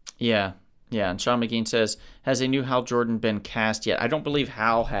 Yeah. And Sean McGinn says, has a new Hal Jordan been cast yet? I don't believe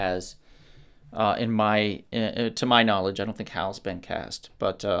Hal has. To my knowledge, I don't think Hal's been cast.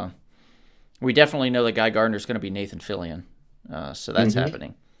 But we definitely know that Guy Gardner's going to be Nathan Fillion. So that's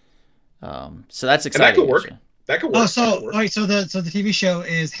happening. So that's exciting. And that could work. That could work. So the TV show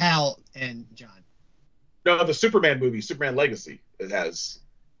is Hal and John. No, the Superman movie, Superman Legacy, it has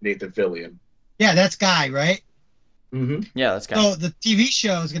Nathan Fillion. Yeah, that's Guy, right? Mm-hmm. Yeah, that's Guy. So the TV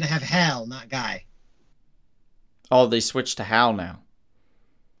show is going to have Hal, not Guy. Oh, they switched to Hal now.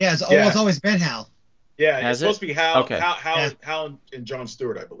 Yeah, it's always been Hal. Yeah, it's supposed to be Hal, okay. Hal and John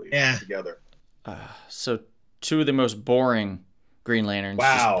Stewart, I believe, together. So two of the most boring Green Lanterns.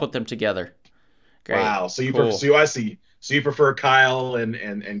 Wow. Just put them together. Great. Wow. So you cool. So you prefer Kyle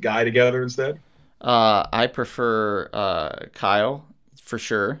and Guy together instead? I prefer Kyle for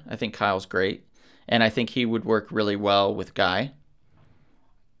sure. I think Kyle's great, and I think he would work really well with Guy.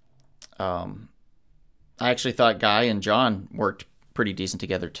 I actually thought Guy and John worked pretty decent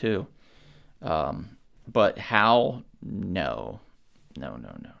together too. But Hal, no.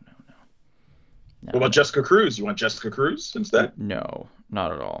 What about Jessica Cruz? You want Jessica Cruz instead? No,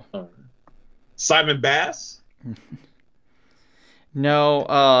 not at all. Simon Bass?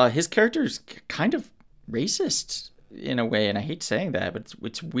 No, his character's kind of racist in a way, and I hate saying that, but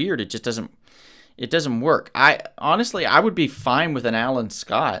it's weird. It just doesn't work. I would be fine with an Alan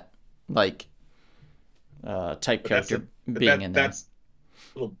Scott type character being in there. That's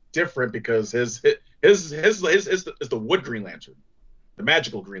a little different because his is the Wood Green Lantern, the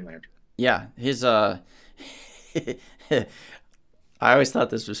magical Green Lantern. Yeah, his I always thought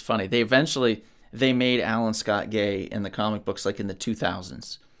this was funny. They eventually they made Alan Scott gay in the comic books like in the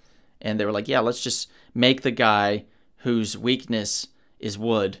 2000s. And they were like, yeah, let's just make the guy whose weakness is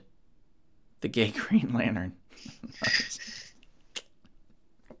wood the gay Green Lantern.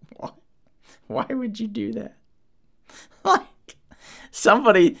 Why would you do that? Like,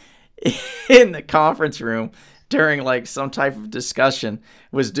 somebody in the conference room during like some type of discussion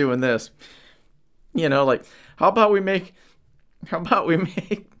was doing this. You know, like, how about we make him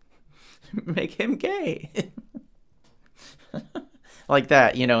gay? Like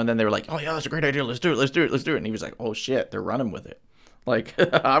that, you know, and then they were like, oh yeah, that's a great idea, let's do it. And he was like, oh shit, they're running with it. Like,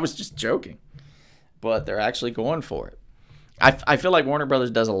 I was just joking. But they're actually going for it. I feel like Warner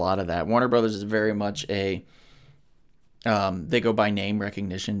Brothers does a lot of that. Warner Brothers is very much they go by name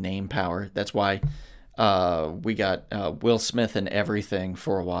recognition, name power. That's why we got Will Smith in everything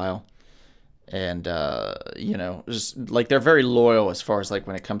for a while. And, you know, just like they're very loyal as far as like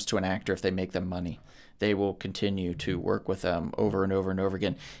when it comes to an actor, if they make them money, they will continue to work with them over and over and over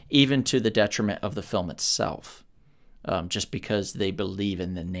again, even to the detriment of the film itself, just because they believe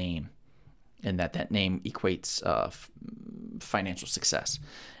in the name. And that name equates financial success.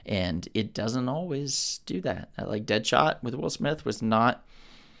 And it doesn't always do that. Like Deadshot with Will Smith was not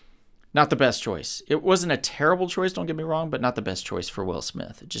the best choice. It wasn't a terrible choice, don't get me wrong, but not the best choice for Will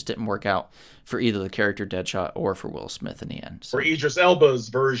Smith. It just didn't work out for either the character Deadshot or for Will Smith in the end. So. Or Idris Elba's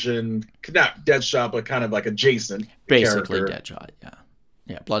version, not Deadshot, but kind of like adjacent. Basically character. Deadshot, yeah.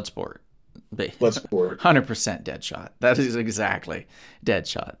 Yeah, Bloodsport. Bloodsport. 100% Deadshot. That is exactly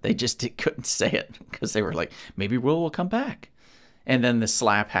Deadshot. They just couldn't say it because they were like, maybe Will come back. And then the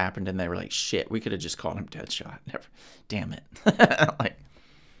slap happened and they were like, shit, we could have just called him Deadshot. Never. Damn it. Like,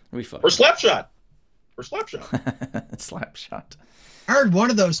 we fucked. Or Slapshot. Or Slapshot. Slapshot. I heard one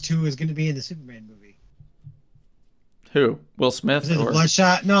of those two is going to be in the Superman movie. Who? Will Smith? Is it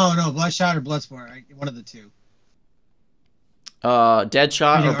Bloodshot? No, Bloodshot or Bloodsport. One of the two.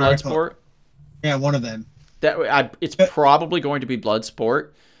 Deadshot or Bloodsport? Yeah, one of them. It's probably going to be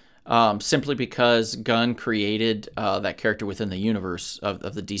Bloodsport, simply because Gunn created that character within the universe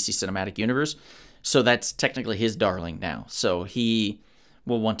of the DC Cinematic Universe. So that's technically his darling now. So he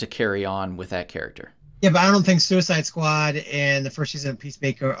will want to carry on with that character. Yeah, but I don't think Suicide Squad and the first season of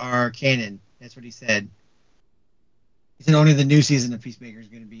Peacemaker are canon. That's what he said. He said only the new season of Peacemaker is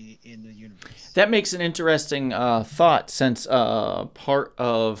going to be in the universe. That makes an interesting thought, since part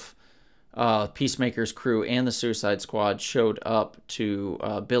of Peacemaker's crew and the Suicide Squad showed up to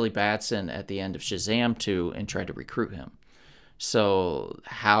Billy Batson at the end of Shazam 2 and tried to recruit him. So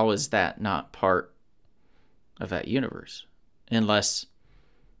how is that not part of that universe? Unless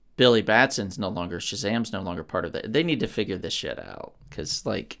Billy Batson's no longer, Shazam's no longer part of that. They need to figure this shit out, because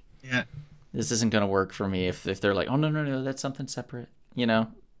like, yeah, this isn't going to work for me if they're like, oh no, that's something separate, you know?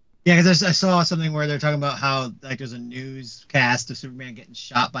 Yeah, because I saw something where they're talking about how like there's a newscast of Superman getting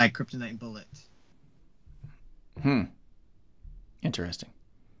shot by a kryptonite bullet. Interesting.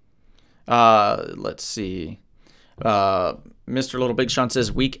 Let's see. Mr. Little Big Sean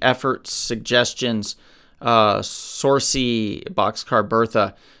says, weak efforts, suggestions, Sorcy, Boxcar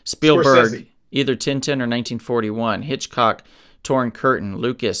Bertha, Spielberg, Scorsese. Either Tintin or 1941, Hitchcock, Torn Curtain,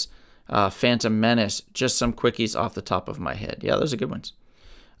 Lucas, Phantom Menace, just some quickies off the top of my head. Yeah, those are good ones.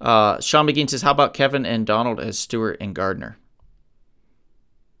 Sean McGee says, how about Kevin and Donald as Stewart and Gardner?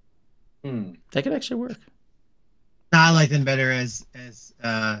 That could actually work. No, I like them better as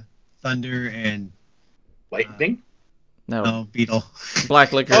Thunder and Lightning? No, Beetle.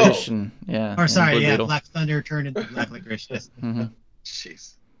 Black Licorice and yeah. Or sorry, Blue yeah, Beetle. Black Thunder turned into Black Licorice. Yes.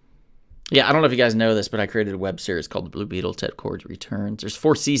 Jeez. Yeah, I don't know if you guys know this, but I created a web series called The Blue Beetle Ted Kord Returns. There's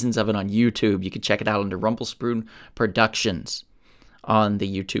 4 seasons of it on YouTube. You can check it out under Rumpelspoon Productions on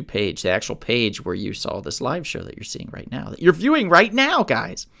the YouTube page, the actual page where you saw this live show that you're seeing right now, that you're viewing right now,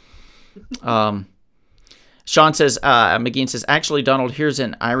 guys. Sean says, McGean says, actually, Donald, here's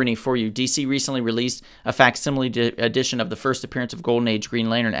an irony for you. DC recently released a facsimile edition of the first appearance of Golden Age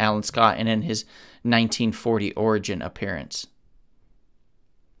Green Lantern, Alan Scott, and in his 1940 origin appearance.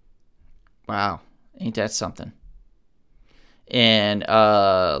 Wow. Ain't that something? And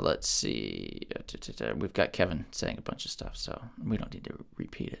let's see. We've got Kevin saying a bunch of stuff, so we don't need to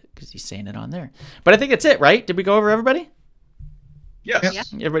repeat it because he's saying it on there. But I think that's it, right? Did we go over everybody? Yes. Yeah.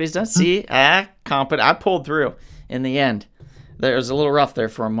 Everybody's done? See? Competent. I pulled through in the end. There was a little rough there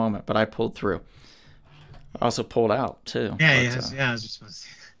for a moment, but I pulled through. I also pulled out, too. Yeah, I was just supposed to say.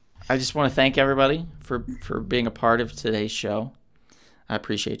 I just want to thank everybody for being a part of today's show. I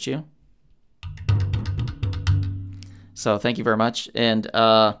appreciate you. So thank you very much. And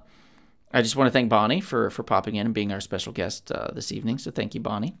I just want to thank Bonnie for popping in and being our special guest this evening. So thank you,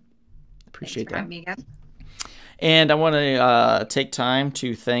 Bonnie. appreciate Thanks for that. having me again. And I want to take time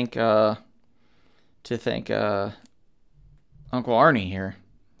to thank Uncle Arnie here,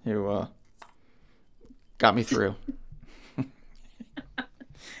 who got me through.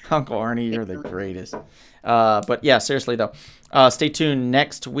 Uncle Arnie, you're the greatest. But yeah, seriously though, stay tuned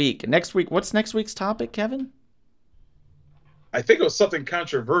next week. Next week, what's next week's topic, Kevin? I think it was something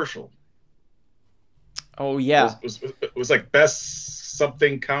controversial. Oh yeah, it was like best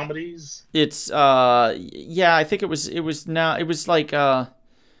something comedies. It's yeah, I think it was like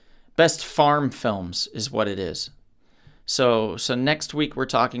best farm films is what it is. So next week we're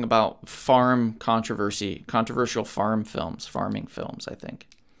talking about controversial farming films, I think.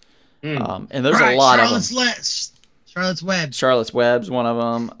 And there's a lot of them. Charlotte's Web. Charlotte's Web's one of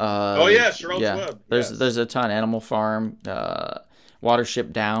them. Oh yeah, Charlotte's Web. There's a ton. Animal Farm,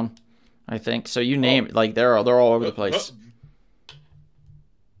 Watership Down, I think. So you name it, like they're all over the place.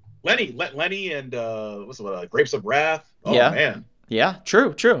 Lenny and what's it, Grapes of Wrath. Oh yeah. Man. Yeah,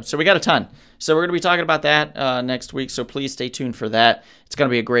 true. So we got a ton. So we're going to be talking about that next week. So please stay tuned for that. It's going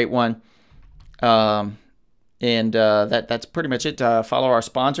to be a great one. And that's pretty much it. Follow our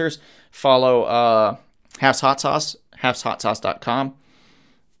sponsors. Follow Half's Hot Sauce, halfshotsauce.com.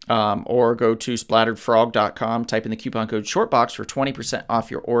 Or go to splatteredfrog.com. Type in the coupon code SHORTBOX for 20% off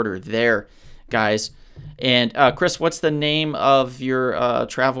your order there, guys. And Chris, what's the name of your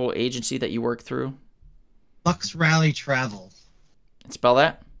travel agency that you work through? Lux Rally Travel. Spell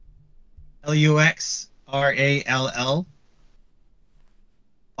that. LUXRALLY.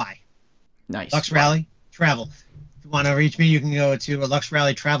 Nice. Lux Rally Travel. If you want to reach me, you can go to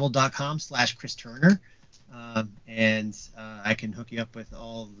luxrallytravel.com/Chris Turner. And I can hook you up with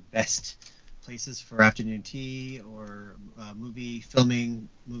all the best places for afternoon tea or movie,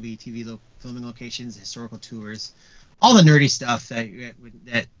 TV filming locations, historical tours, all the nerdy stuff that you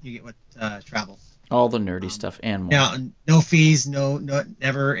get with travel. All the nerdy stuff and more. Now, no fees,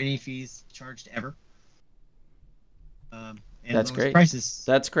 never any fees charged ever. And that's great. Prices.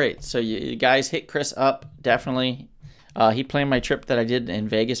 That's great. So you guys hit Chris up, definitely. He planned my trip that I did in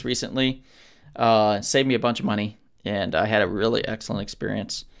Vegas recently. Saved me a bunch of money, and I had a really excellent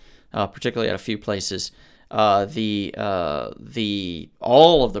experience, particularly at a few places. All of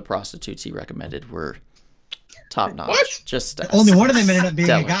the prostitutes he recommended were top notch. What? Just only one of them ended up being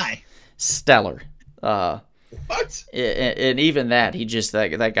a guy. Stellar. What? And even that,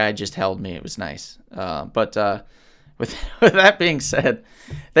 that guy just held me. It was nice. But with that being said,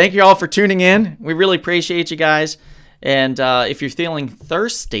 thank you all for tuning in. We really appreciate you guys. And if you're feeling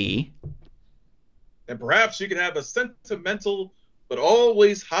thirsty, and perhaps you can have a sentimental but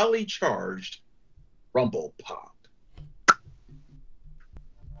always highly charged Rumble Pop.